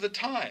all of the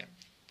time.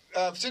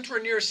 Since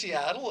we're near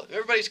Seattle,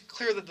 everybody's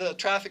clear that the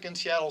traffic in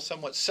Seattle is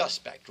somewhat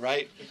suspect,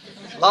 right?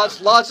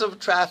 Lots of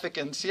traffic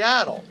in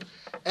Seattle.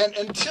 And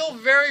until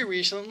very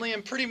recently,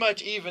 and pretty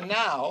much even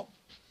now,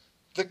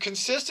 the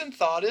consistent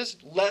thought is,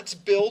 let's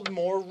build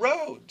more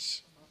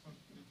roads.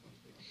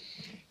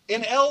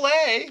 In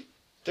LA,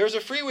 there's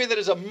a freeway that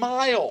is a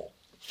mile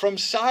from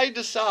side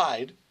to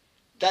side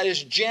that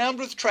is jammed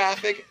with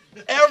traffic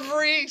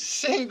every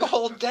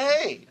single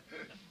day.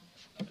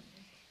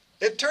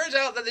 It turns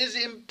out that it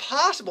is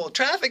impossible.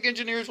 Traffic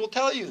engineers will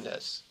tell you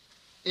this.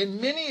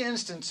 In many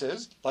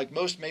instances, like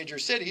most major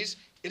cities,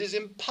 it is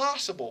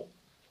impossible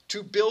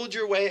to build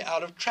your way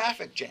out of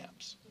traffic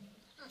jams.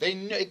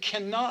 It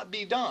cannot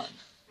be done.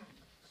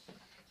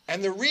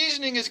 And the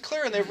reasoning is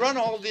clear, and they've run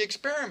all of the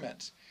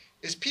experiments,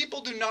 is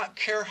people do not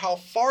care how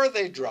far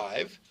they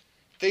drive,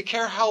 they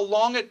care how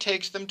long it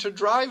takes them to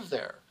drive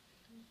there.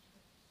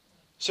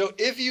 So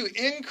if you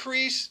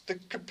increase the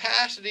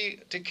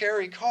capacity to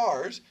carry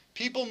cars,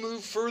 people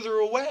move further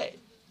away.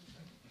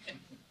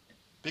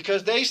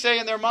 Because they say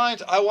in their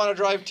minds, I want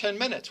to drive 10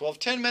 minutes. Well, if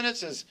 10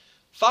 minutes is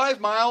 5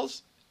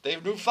 miles, they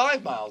move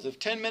 5 miles. If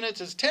 10 minutes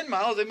is 10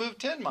 miles, they move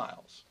 10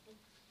 miles.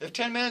 If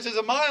 10 minutes is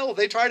a mile,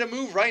 they try to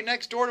move right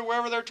next door to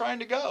wherever they're trying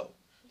to go.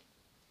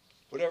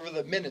 Whatever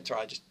the minutes are,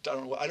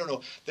 I don't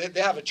know.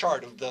 They have a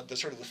chart of the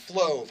sort of the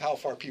flow of how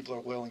far people are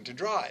willing to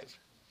drive.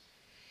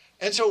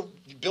 And so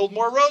you build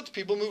more roads,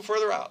 people move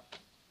further out.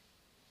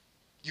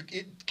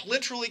 It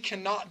literally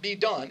cannot be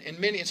done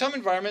in some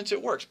environments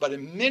it works, but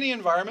in many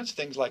environments,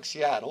 things like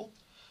Seattle,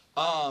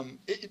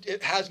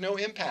 it has no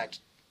impact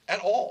at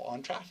all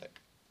on traffic.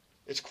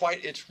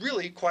 It's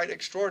really quite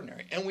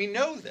extraordinary. And we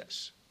know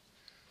this,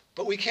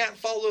 but we can't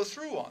follow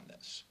through on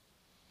this.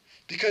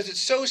 Because it's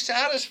so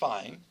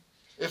satisfying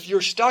if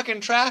you're stuck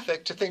in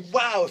traffic to think,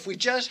 wow, if we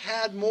just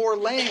had more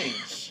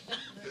lanes,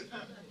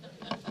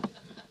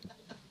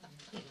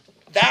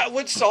 that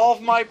would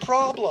solve my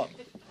problem.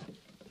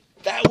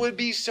 That would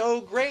be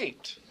so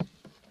great.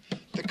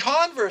 The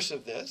converse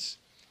of this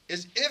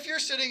is if you're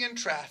sitting in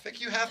traffic,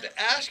 you have to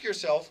ask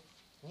yourself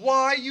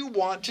why you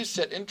want to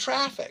sit in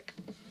traffic.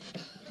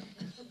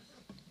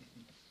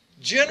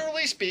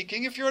 Generally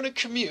speaking, if you're in a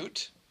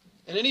commute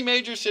in any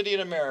major city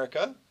in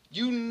America,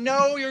 you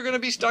know you're going to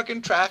be stuck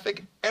in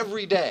traffic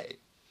every day.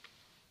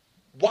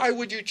 Why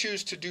would you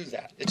choose to do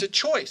that? It's a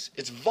choice.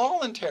 It's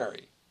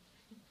voluntary.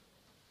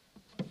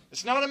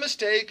 It's not a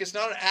mistake. It's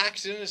not an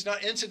accident. It's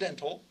not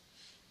incidental.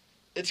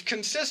 It's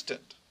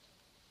consistent.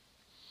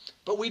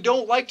 But we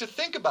don't like to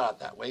think about it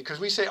that way because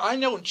we say, I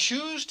don't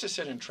choose to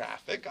sit in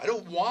traffic. I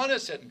don't want to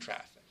sit in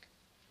traffic.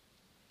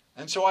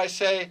 And so I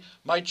say,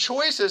 my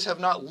choices have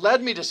not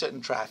led me to sit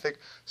in traffic.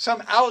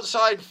 Some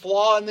outside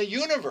flaw in the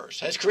universe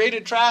has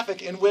created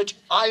traffic in which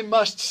I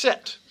must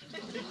sit.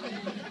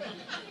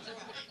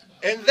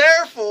 And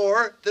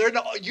therefore,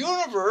 the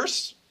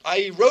universe,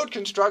 i.e. road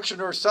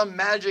construction or some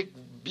magic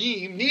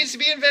beam, needs to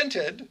be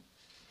invented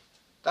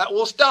that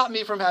will stop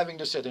me from having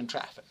to sit in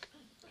traffic.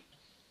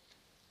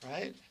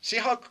 Right? See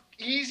how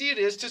easy it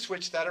is to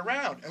switch that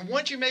around. And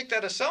once you make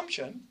that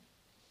assumption,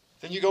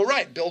 then you go,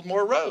 right, build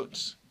more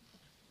roads.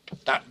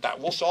 That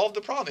will solve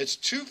the problem. It's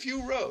too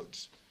few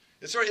roads.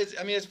 It's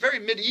very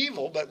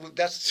medieval, but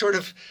that's sort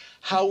of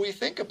how we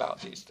think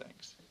about these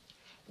things.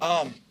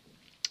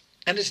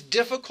 And it's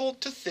difficult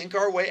to think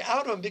our way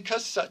out of them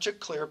because such a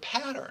clear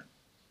pattern.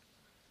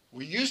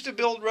 We used to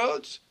build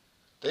roads.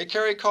 They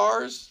carry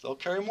cars. They'll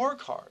carry more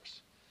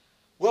cars.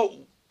 Well,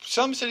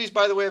 some cities,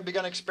 by the way, have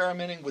begun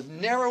experimenting with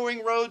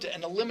narrowing roads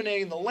and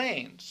eliminating the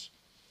lanes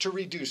to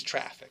reduce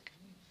traffic,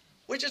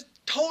 which is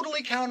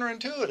totally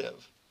counterintuitive.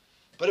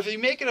 But if you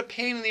make it a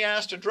pain in the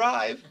ass to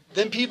drive,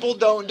 then people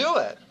don't do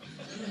it.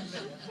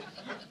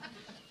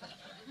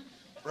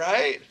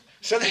 Right?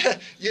 So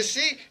you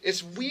see,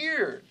 it's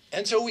weird.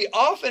 And so we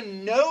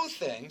often know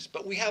things,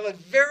 but we have a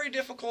very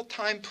difficult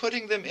time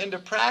putting them into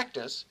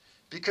practice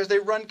because they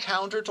run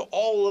counter to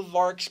all of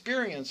our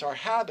experience, our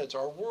habits,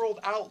 our world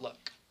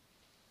outlook.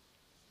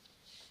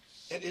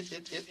 And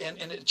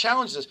it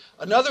challenges us.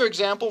 Another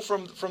example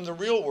from the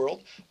real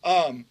world.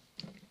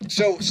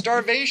 So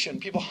starvation,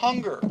 people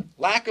hunger,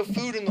 lack of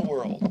food in the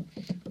world.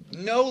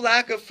 No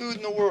lack of food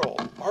in the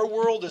world. Our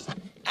world is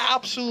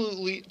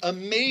absolutely,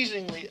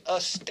 amazingly,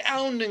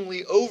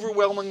 astoundingly,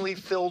 overwhelmingly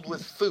filled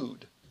with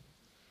food.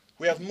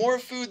 We have more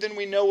food than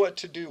we know what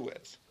to do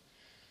with.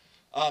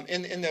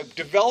 In the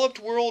developed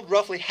world,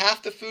 roughly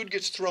half the food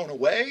gets thrown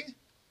away.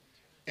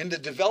 In the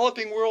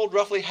developing world,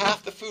 roughly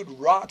half the food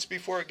rots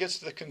before it gets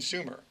to the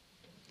consumer.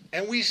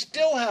 And we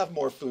still have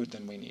more food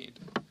than we need.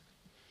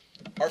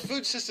 Our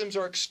food systems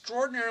are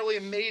extraordinarily,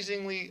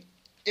 amazingly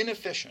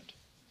inefficient.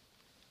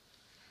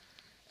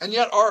 And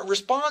yet our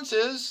response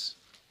is,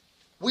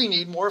 we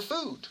need more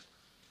food.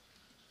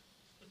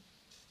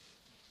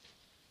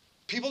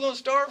 people don't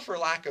starve for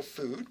lack of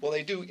food. Well,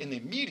 they do in the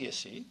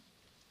immediacy,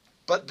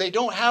 but they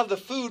don't have the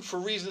food for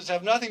reasons that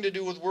have nothing to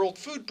do with world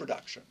food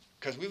production,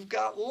 because we've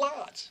got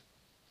lots,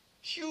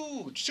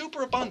 huge,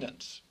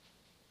 superabundance.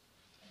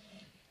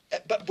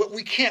 But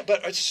we can't,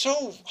 but it's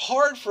so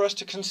hard for us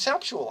to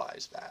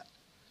conceptualize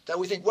that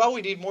we think, well,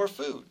 we need more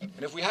food.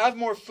 And if we have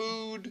more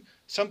food,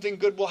 something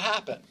good will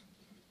happen.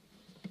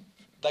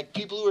 Like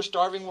people who are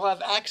starving will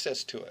have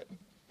access to it,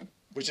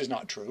 which is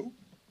not true.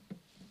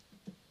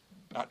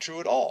 Not true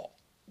at all.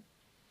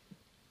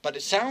 But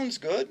it sounds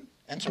good,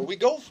 and so we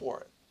go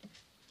for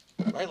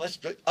it. Right? Let's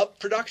up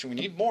production. We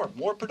need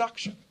more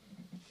production.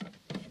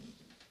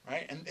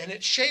 Right? And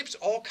it shapes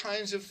all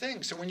kinds of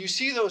things. So when you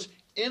see those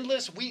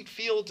endless wheat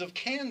fields of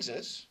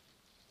Kansas,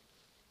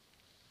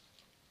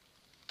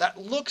 that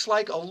looks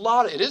like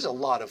it is a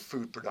lot of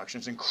food production.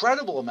 It's an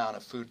incredible amount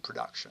of food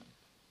production.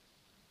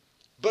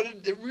 But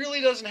it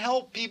really doesn't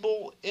help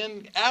people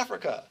in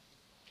Africa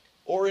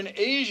or in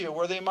Asia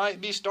where they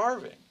might be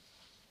starving.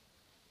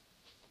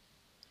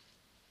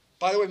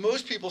 By the way,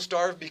 most people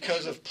starve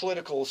because of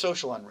political,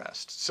 social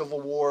unrest,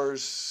 civil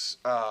wars,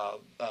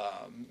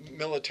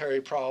 military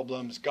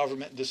problems,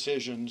 government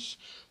decisions.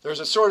 There's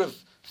a sort of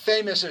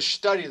famous-ish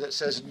study that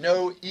says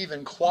no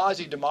even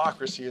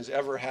quasi-democracy has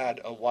ever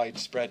had a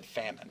widespread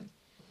famine.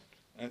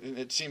 And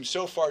it seems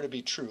so far to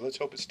be true. Let's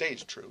hope it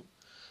stays true.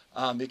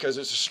 Because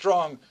it's a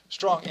strong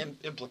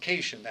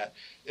implication that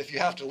if you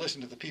have to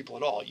listen to the people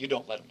at all, you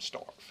don't let them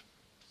starve.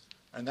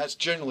 And that's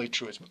generally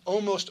true. It's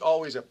almost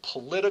always a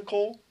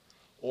political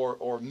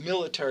or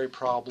military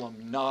problem,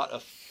 not a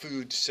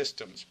food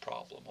systems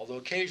problem. Although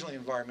occasionally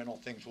environmental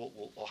things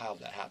will have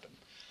that happen.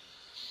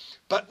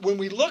 But when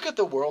we look at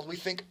the world, we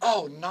think,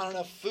 oh, not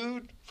enough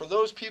food for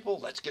those people?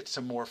 Let's get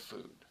some more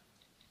food.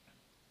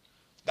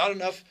 Not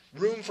enough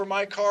room for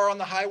my car on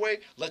the highway?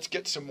 Let's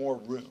get some more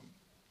room.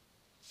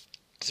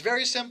 It's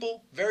very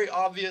simple, very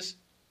obvious,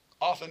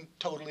 often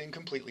totally and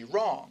completely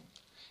wrong.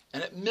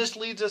 And it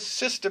misleads us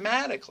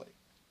systematically.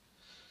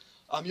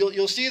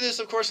 You'll see this,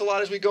 of course, a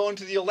lot as we go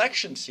into the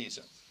election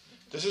season.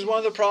 This is one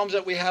of the problems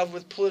that we have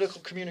with political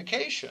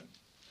communication,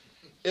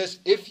 is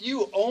if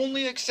you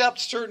only accept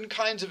certain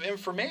kinds of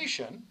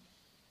information,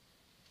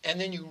 and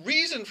then you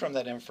reason from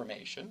that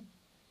information,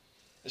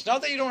 it's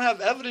not that you don't have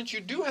evidence,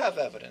 you do have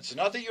evidence. It's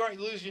not that you aren't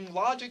using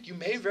logic, you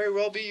may very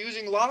well be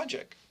using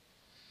logic.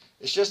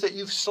 It's just that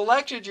you've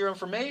selected your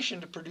information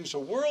to produce a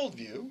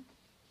worldview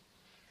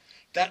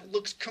that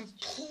looks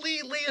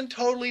completely and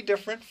totally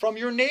different from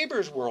your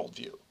neighbor's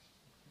worldview.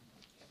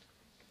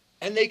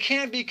 And they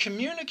can't be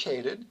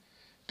communicated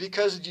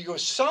because your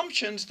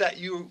assumptions that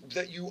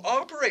you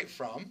operate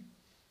from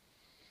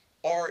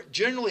are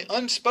generally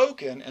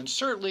unspoken and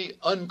certainly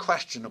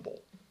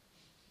unquestionable.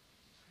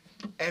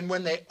 And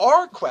when they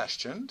are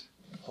questioned,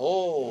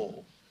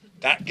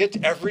 that gets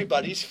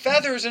everybody's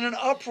feathers in an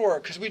uproar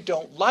because we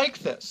don't like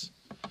this.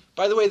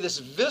 By the way, this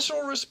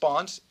visceral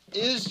response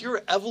is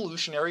your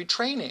evolutionary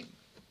training.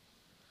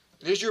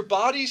 It is your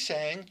body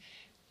saying,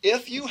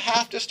 if you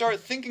have to start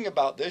thinking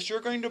about this,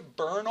 you're going to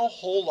burn a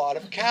whole lot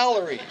of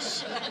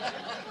calories.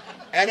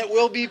 And it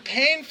will be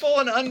painful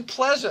and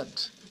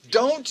unpleasant.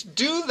 Don't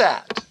do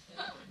that.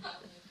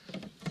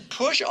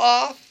 Push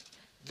off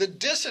the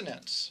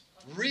dissonance.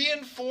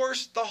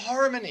 Reinforce the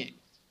harmony.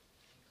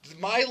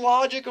 My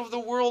logic of the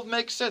world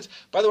makes sense.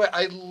 By the way,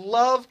 I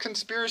love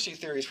conspiracy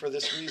theories for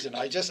this reason.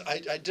 I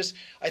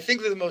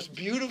think they're the most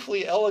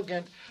beautifully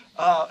elegant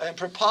and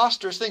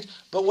preposterous things.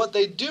 But what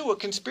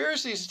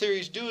conspiracy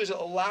theories do is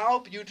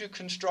allow you to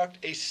construct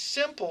a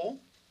simple,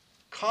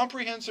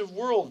 comprehensive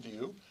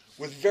worldview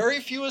with very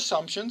few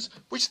assumptions,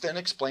 which then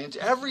explains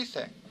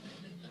everything.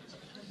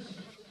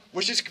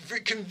 Which is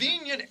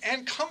convenient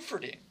and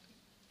comforting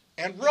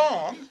and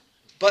wrong,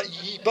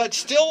 but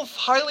still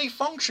highly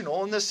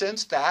functional in the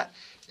sense that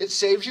it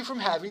saves you from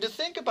having to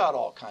think about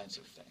all kinds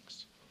of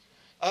things.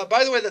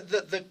 By the way,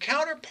 the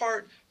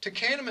counterpart to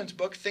Kahneman's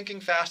book,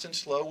 Thinking Fast and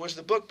Slow, was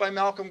the book by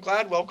Malcolm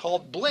Gladwell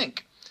called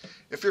Blink.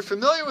 If you're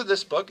familiar with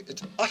this book,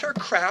 it's utter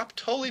crap,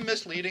 totally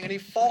misleading, and he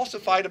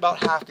falsified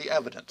about half the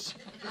evidence.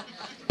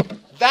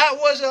 That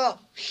was a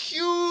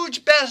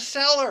huge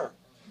bestseller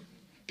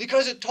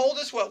because it told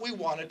us what we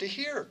wanted to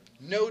hear.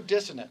 No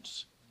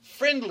dissonance.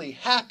 Friendly,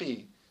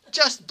 happy,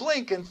 just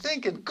blink and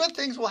think and good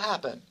things will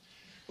happen,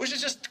 which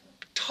is just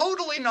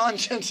totally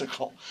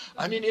nonsensical.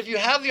 I mean, if you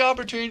have the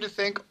opportunity to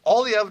think,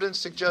 all the evidence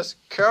suggests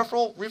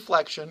careful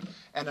reflection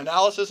and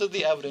analysis of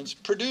the evidence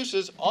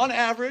produces, on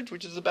average,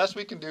 which is the best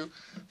we can do,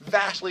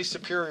 vastly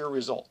superior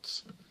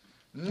results.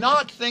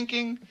 Not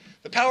thinking,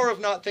 the power of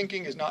not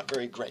thinking is not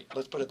very great.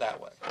 Let's put it that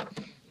way.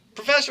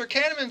 Professor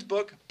Kahneman's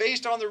book,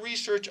 based on the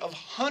research of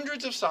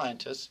hundreds of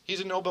scientists, he's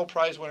a Nobel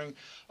Prize-winning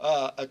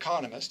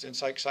economist and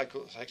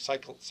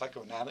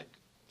psychoanalytic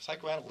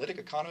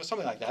economist,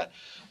 something like that.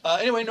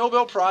 Anyway,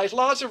 Nobel Prize,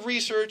 lots of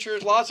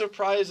researchers, lots of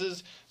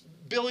prizes,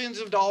 billions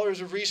of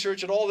dollars of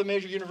research at all the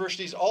major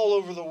universities all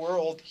over the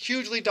world,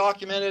 hugely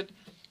documented.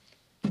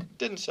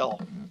 Didn't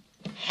sell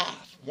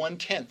half,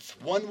 1/10,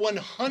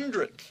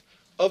 1/100th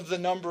of the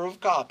number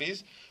of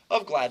copies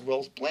of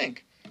Gladwell's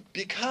Blink.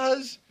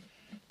 Because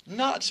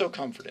not so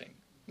comforting,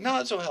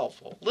 not so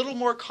helpful, little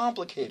more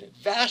complicated,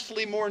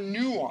 vastly more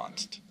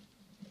nuanced.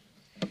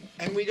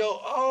 And we go,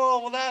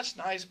 oh, well, that's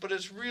nice, but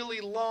it's really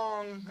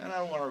long, and I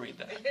don't want to read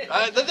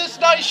that. This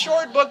nice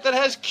short book that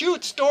has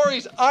cute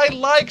stories. I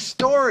like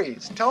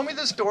stories. Tell me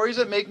the stories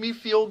that make me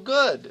feel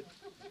good.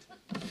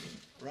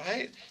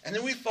 Right? And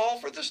then we fall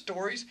for the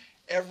stories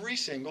every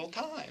single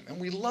time. And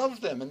we love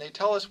them, and they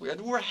tell us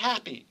we're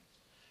happy.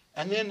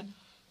 And then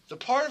the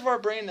part of our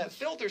brain that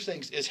filters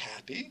things is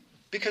happy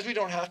because we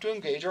don't have to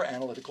engage our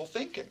analytical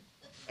thinking.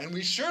 And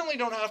we certainly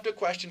don't have to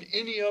question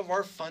any of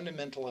our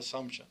fundamental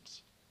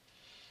assumptions.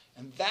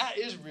 And that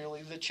is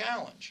really the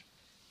challenge.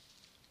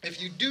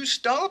 If you do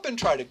stop and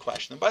try to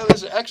question them, by the way,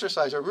 this is an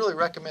exercise I really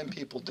recommend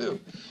people do.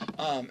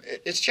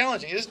 It's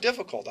challenging. It is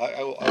difficult.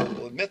 I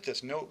will admit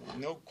this. No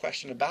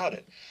question about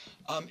it.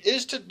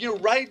 Is to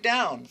write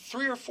down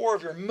 3 or 4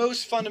 of your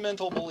most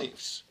fundamental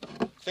beliefs.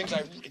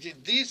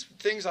 These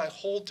things I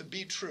hold to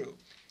be true,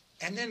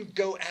 and then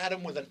go at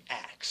them with an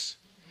axe.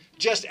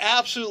 Just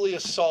absolutely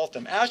assault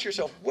them. Ask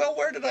yourself, well,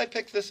 where did I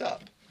pick this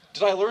up?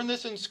 Did I learn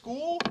this in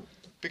school?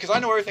 Because I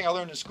know everything I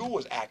learned in school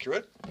was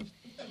accurate.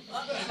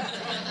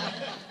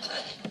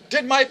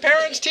 Did my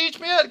parents teach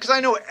me it? Because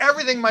I know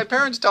everything my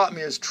parents taught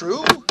me is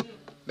true.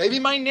 Maybe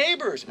my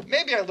neighbors.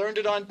 Maybe I learned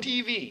it on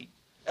TV.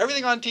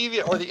 Everything on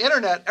TV or the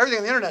internet, everything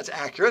on the internet's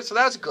accurate, so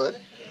that's good.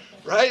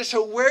 Right?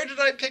 So where did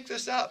I pick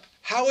this up?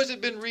 How has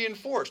it been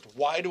reinforced?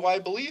 Why do I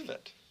believe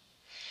it?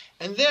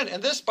 And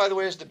this, by the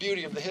way, is the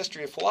beauty of the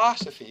history of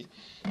philosophy,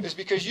 is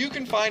because you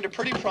can find a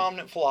pretty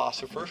prominent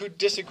philosopher who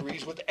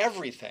disagrees with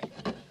everything.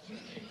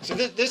 So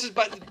this is,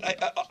 but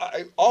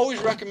I always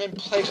recommend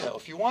Plato.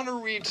 If you want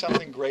to read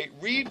something great,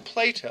 read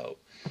Plato,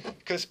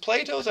 because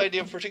Plato's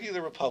idea, particularly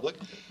the Republic,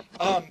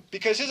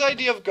 because his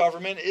idea of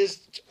government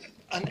is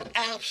an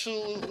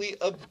absolutely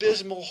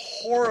abysmal,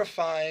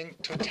 horrifying,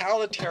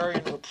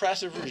 totalitarian,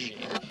 repressive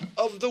regime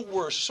of the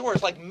worst sort.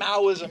 It's like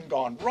Maoism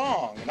gone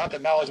wrong. Not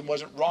that Maoism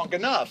wasn't wrong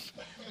enough.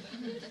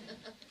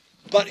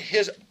 But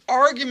his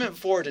argument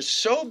for it is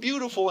so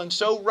beautiful and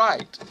so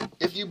right.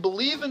 If you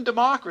believe in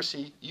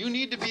democracy, you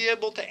need to be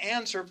able to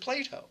answer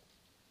Plato.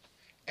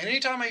 And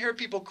anytime I hear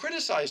people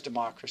criticize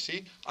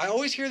democracy, I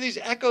always hear these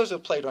echoes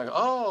of Plato. I go,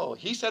 oh,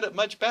 he said it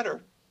much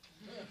better.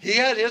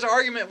 His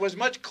argument was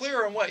much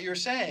clearer in what you're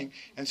saying.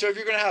 And so if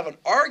you're going to have an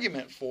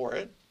argument for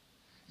it,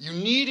 you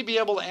need to be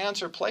able to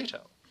answer Plato.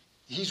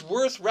 He's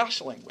worth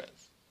wrestling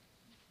with.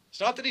 It's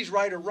not that he's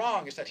right or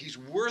wrong, it's that he's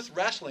worth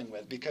wrestling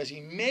with because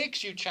he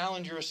makes you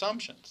challenge your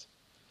assumptions.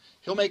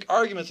 He'll make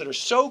arguments that are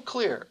so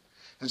clear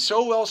and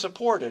so well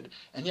supported,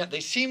 and yet they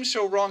seem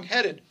so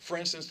wrong-headed, for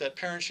instance, that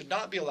parents should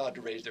not be allowed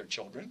to raise their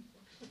children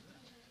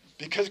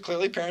because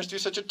clearly parents do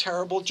such a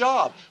terrible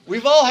job.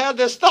 We've all had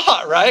this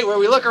thought, right, where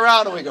we look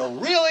around and we go,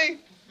 really?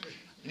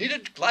 You need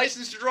a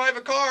license to drive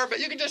a car, but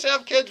you can just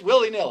have kids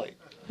willy-nilly.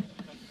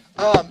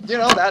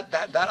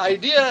 That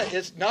idea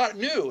is not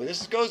new.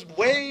 This goes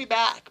way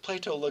back.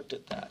 Plato looked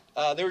at that.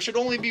 There should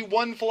only be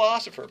one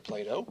philosopher,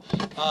 Plato.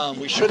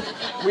 We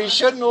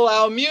shouldn't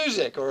allow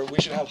music, or we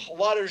should have a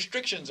lot of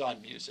restrictions on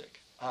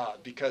music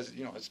because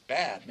it's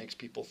bad. It makes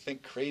people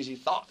think crazy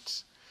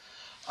thoughts.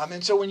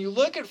 And so when you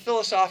look at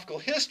philosophical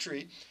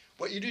history,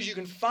 what you do is you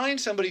can find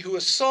somebody who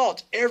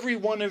assaults every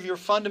one of your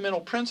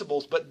fundamental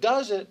principles, but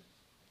does it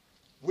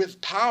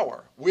with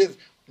power, with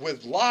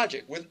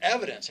logic, with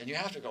evidence, and you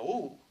have to go,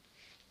 ooh.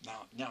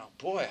 Now,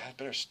 boy, I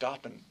better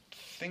stop and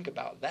think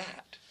about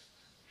that.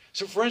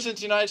 So, for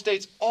instance, in the United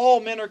States, all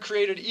men are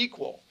created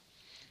equal,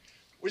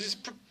 which is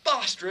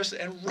preposterous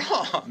and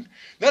wrong.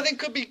 Nothing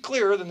could be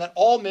clearer than that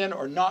all men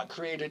are not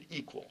created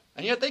equal.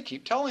 And yet they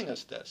keep telling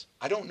us this.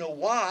 I don't know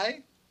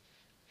why.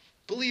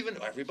 Believe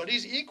in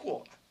everybody's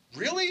equal.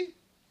 Really?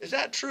 Is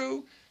that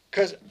true?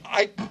 Because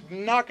I'm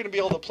not going to be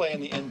able to play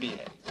in the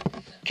NBA.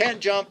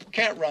 Can't jump,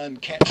 can't run,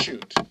 can't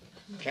shoot.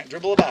 Can't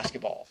dribble a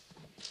basketball.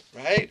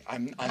 Right?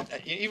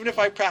 Even if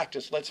I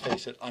practice, let's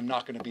face it, I'm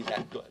not going to be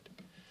that good.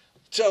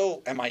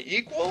 So, am I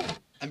equal?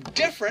 I'm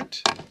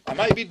different. I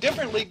might be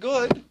differently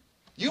good.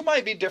 You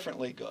might be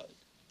differently good.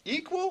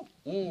 Equal?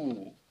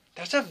 Ooh,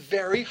 that's a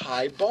very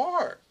high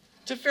bar.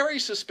 It's a very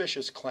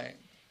suspicious claim.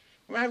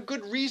 We have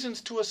good reasons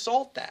to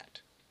assault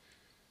that.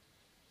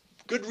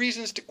 Good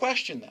reasons to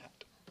question that.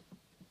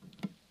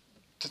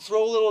 To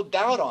throw a little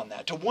doubt on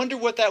that. To wonder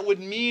what that would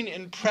mean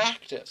in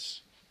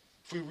practice.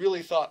 If we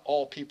really thought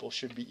all people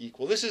should be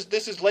equal. This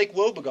is Lake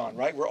Wobegon,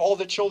 right? Where all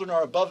the children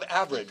are above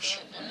average.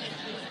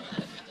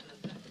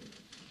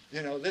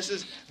 This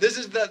is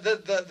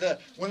the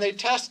when they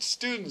test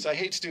students, I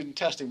hate student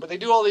testing, but they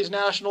do all these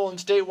national and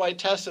statewide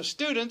tests of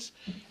students,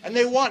 and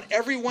they want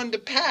everyone to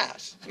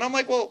pass. And I'm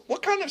like, well,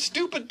 what kind of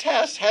stupid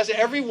test has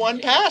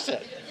everyone pass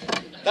it?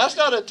 That's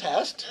not a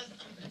test.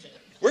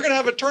 We're going to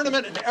have a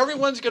tournament and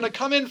everyone's going to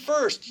come in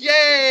first.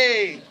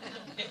 Yay!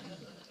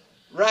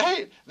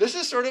 Right? This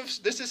is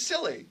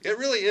silly. It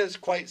really is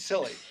quite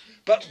silly.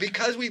 But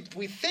because we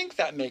think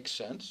that makes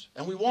sense,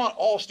 and we want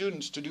all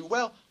students to do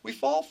well, we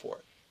fall for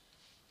it.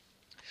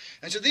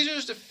 And so these are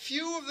just a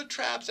few of the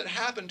traps that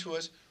happen to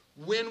us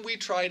when we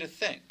try to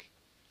think.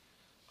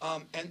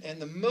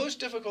 And the most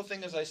difficult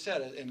thing, as I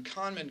said, and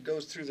Kahneman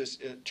goes through this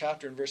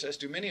chapter and verse, as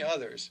do many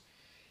others,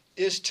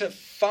 is to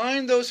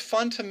find those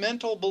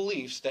fundamental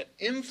beliefs that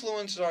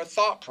influence our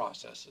thought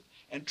processes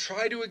and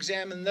try to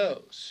examine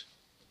those.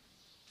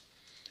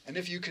 And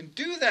if you can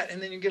do that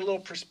and then you get a little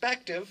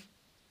perspective,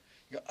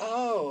 you go,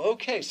 oh,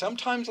 okay,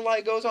 sometimes the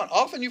light goes on.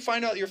 Often you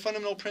find out your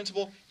fundamental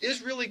principle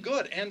is really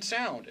good and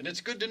sound, and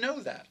it's good to know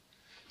that.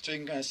 So you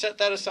can kind of set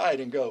that aside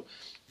and go,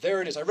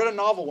 there it is. I read a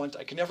novel once,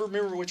 I can never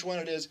remember which one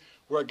it is,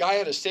 where a guy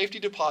had a safety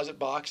deposit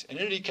box, and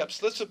in it he kept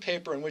slips of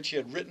paper in which he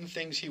had written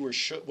things he was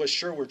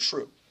sure were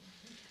true.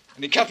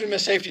 And he kept them in a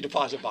safety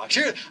deposit box.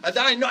 Here,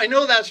 I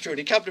know that's true. And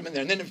he kept them in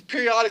there. And then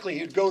periodically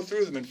he'd go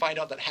through them and find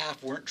out that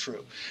half weren't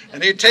true.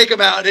 And he'd take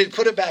them out and he'd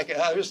put it back.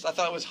 I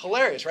thought it was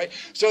hilarious, right?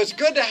 So it's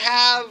good to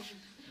have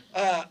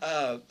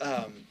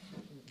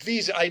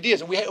these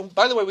ideas. And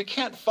by the way, we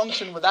can't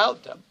function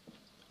without them.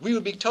 We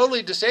would be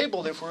totally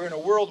disabled if we were in a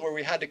world where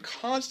we had to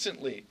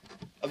constantly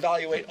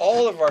evaluate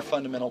all of our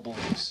fundamental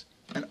beliefs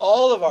and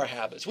all of our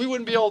habits. We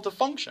wouldn't be able to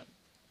function.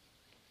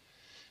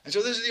 And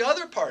so this is the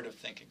other part of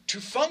thinking. To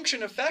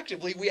function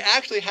effectively, we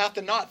actually have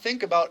to not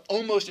think about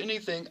almost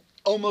anything,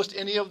 almost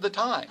any of the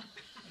time.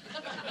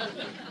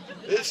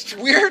 It's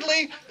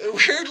weirdly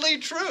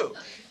true.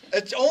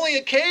 It's only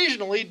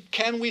occasionally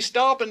can we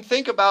stop and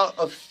think about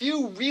a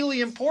few really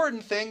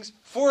important things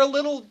for a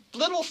little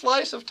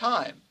slice of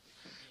time.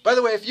 By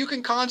the way, if you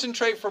can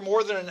concentrate for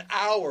more than an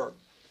hour,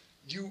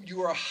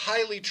 you are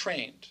highly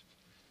trained.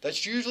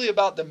 That's usually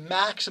about the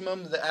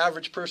maximum the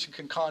average person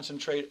can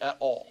concentrate at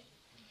all.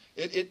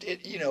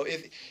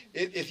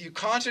 If you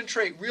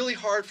concentrate really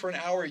hard for an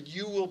hour,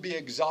 you will be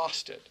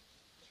exhausted.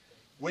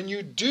 When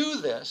you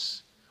do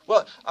this,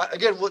 well,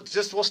 again, we'll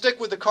stick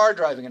with the car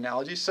driving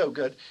analogy. So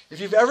good. If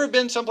you've ever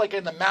been someplace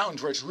in the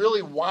mountains where it's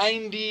really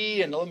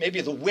windy and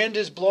maybe the wind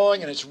is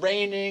blowing and it's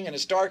raining and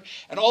it's dark,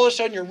 and all of a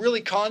sudden you're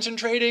really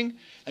concentrating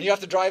and you have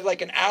to drive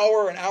like an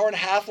hour and a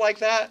half like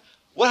that,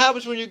 what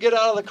happens when you get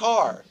out of the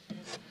car?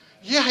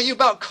 Yeah, you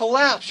about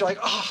collapse. You're like,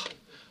 oh,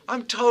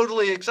 I'm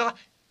totally exhausted.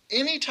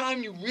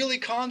 Anytime you really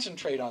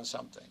concentrate on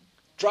something,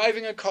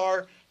 driving a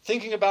car,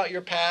 thinking about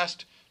your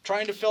past,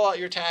 trying to fill out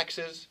your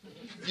taxes,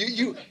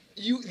 you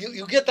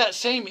get that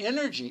same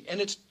energy, and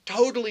it's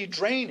totally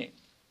draining.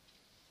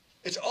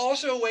 It's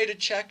also a way to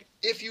check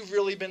if you've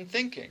really been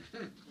thinking.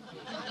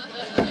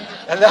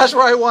 And that's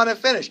where I want to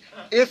finish.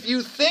 If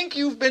you think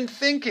you've been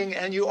thinking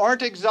and you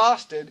aren't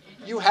exhausted,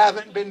 you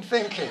haven't been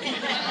thinking.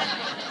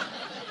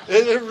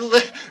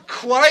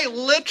 Quite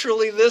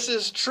literally, this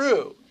is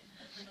true.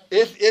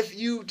 If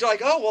you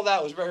like, oh well,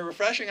 that was very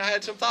refreshing. I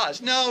had some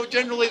thoughts. No,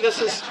 generally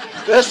this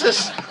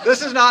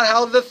is not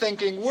how the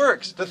thinking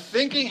works. The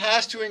thinking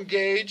has to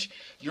engage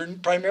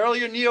primarily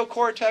your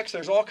neocortex.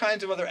 There's all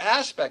kinds of other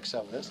aspects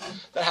of this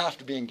that have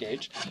to be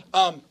engaged.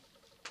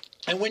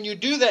 And when you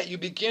do that, you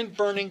begin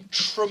burning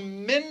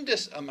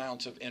tremendous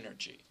amounts of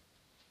energy,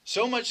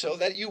 so much so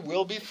that you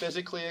will be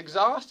physically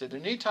exhausted.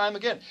 And anytime,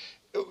 again,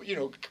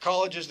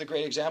 college is the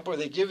great example where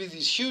they give you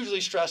these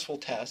hugely stressful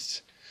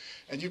tests.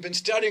 And you've been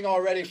studying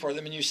already for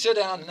them, and you sit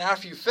down, and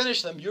after you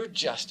finish them, you're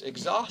just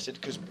exhausted.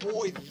 Because,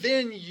 boy,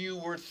 then you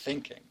were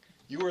thinking.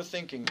 You were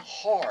thinking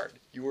hard.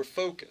 You were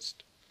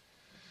focused.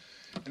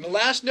 And the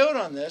last note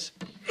on this,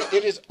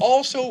 it is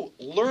also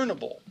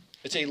learnable.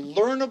 It's a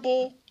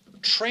learnable,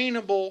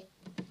 trainable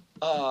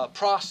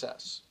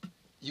process.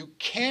 You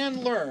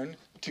can learn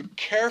to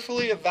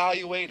carefully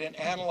evaluate and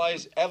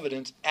analyze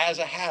evidence as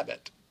a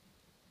habit.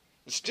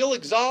 It's still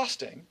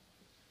exhausting.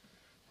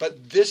 But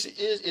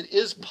it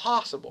is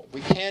possible.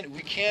 We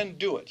can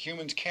do it.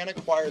 Humans can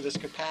acquire this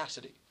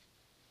capacity.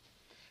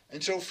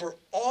 And so for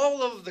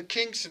all of the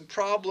kinks and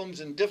problems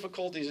and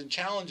difficulties and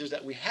challenges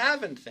that we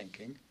have in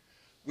thinking,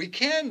 we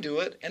can do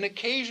it, and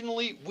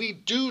occasionally we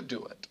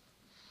do it.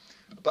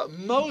 But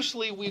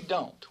mostly we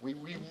don't. We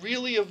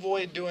really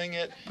avoid doing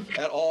it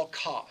at all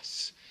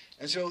costs.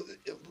 And so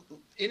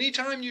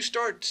anytime you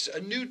start a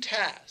new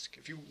task,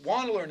 if you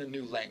want to learn a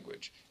new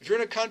language, if you're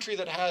in a country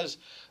that has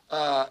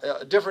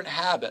different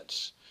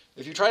habits,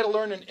 if you try to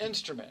learn an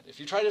instrument, if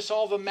you try to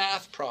solve a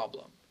math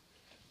problem,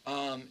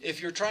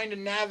 if you're trying to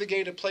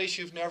navigate a place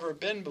you've never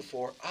been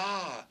before,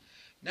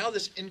 now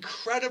this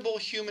incredible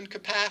human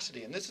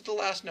capacity, and this is the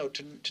last note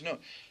to note,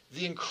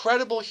 the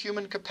incredible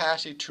human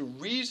capacity to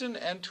reason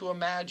and to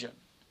imagine.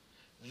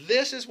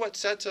 This is what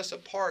sets us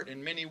apart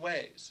in many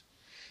ways.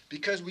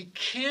 Because we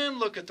can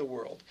look at the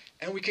world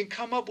and we can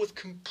come up with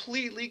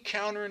completely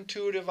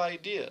counterintuitive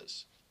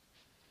ideas.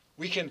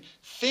 We can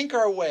think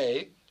our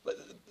way.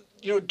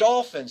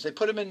 Dolphins, they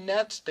put them in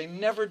nets, they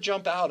never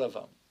jump out of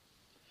them.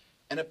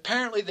 And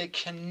apparently they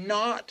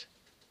cannot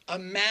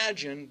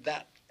imagine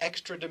that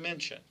extra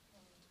dimension.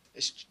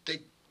 They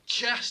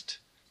just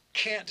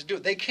can't do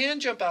it. They can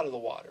jump out of the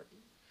water.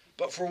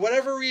 But for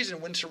whatever reason,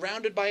 when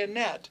surrounded by a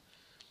net,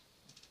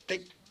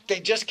 they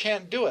just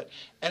can't do it.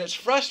 And it's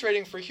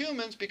frustrating for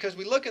humans because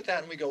we look at that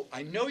and we go,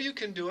 I know you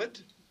can do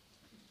it,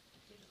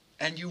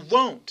 and you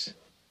won't.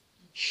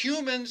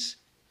 Humans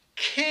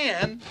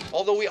can,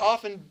 although we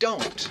often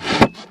don't.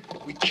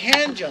 We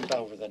can jump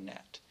over the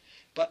net.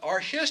 But our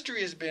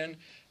history has been,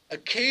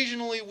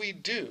 occasionally we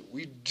do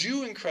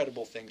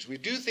incredible things. We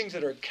do things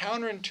that are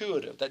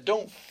counterintuitive, that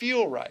don't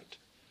feel right,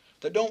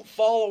 that don't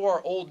follow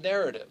our old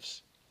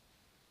narratives.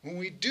 When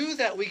we do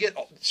that, we get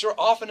sort of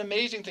often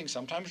amazing things,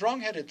 sometimes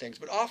wrong-headed things,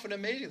 but often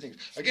amazing things.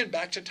 Again,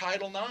 back to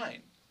Title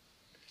IX.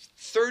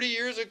 30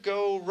 years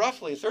ago,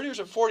 roughly, 30 years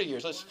or 40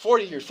 years,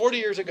 40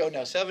 years ago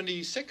now,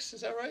 76,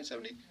 is that right?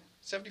 70,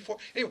 74?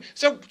 Anyway,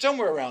 so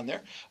somewhere around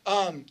there,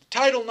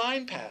 Title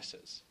IX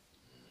passes.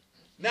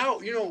 Now,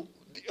 the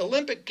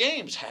Olympic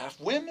Games, half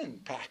women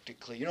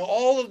practically.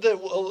 All of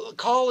the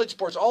college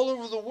sports all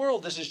over the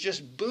world, this is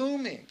just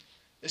booming.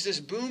 This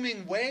is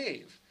booming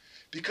wave.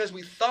 Because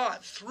we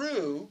thought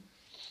through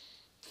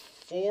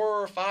 4,000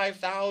 or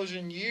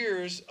 5,000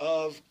 years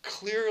of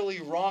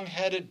clearly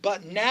wrong-headed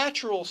but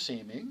natural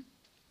seeming,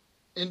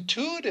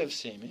 intuitive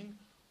seeming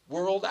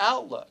world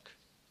outlook.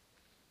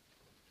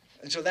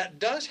 And so that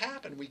does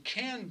happen. We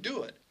can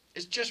do it.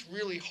 It's just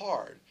really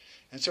hard.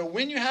 And so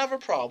when you have a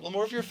problem,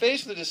 or if you're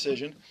faced with a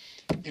decision,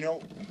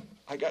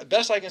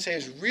 best I can say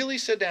is really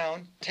sit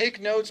down,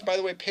 take notes. By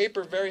the way,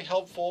 paper, very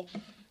helpful.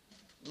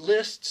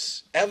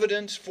 Lists,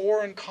 evidence,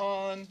 for and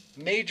con,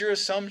 major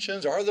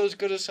assumptions, are those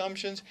good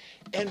assumptions?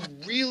 And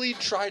really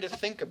try to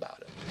think about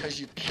it. Because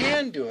you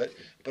can do it,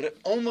 but it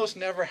almost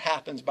never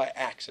happens by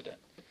accident.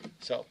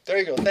 So there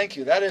you go. Thank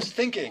you. That is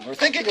thinking, or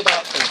thinking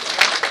about thinking.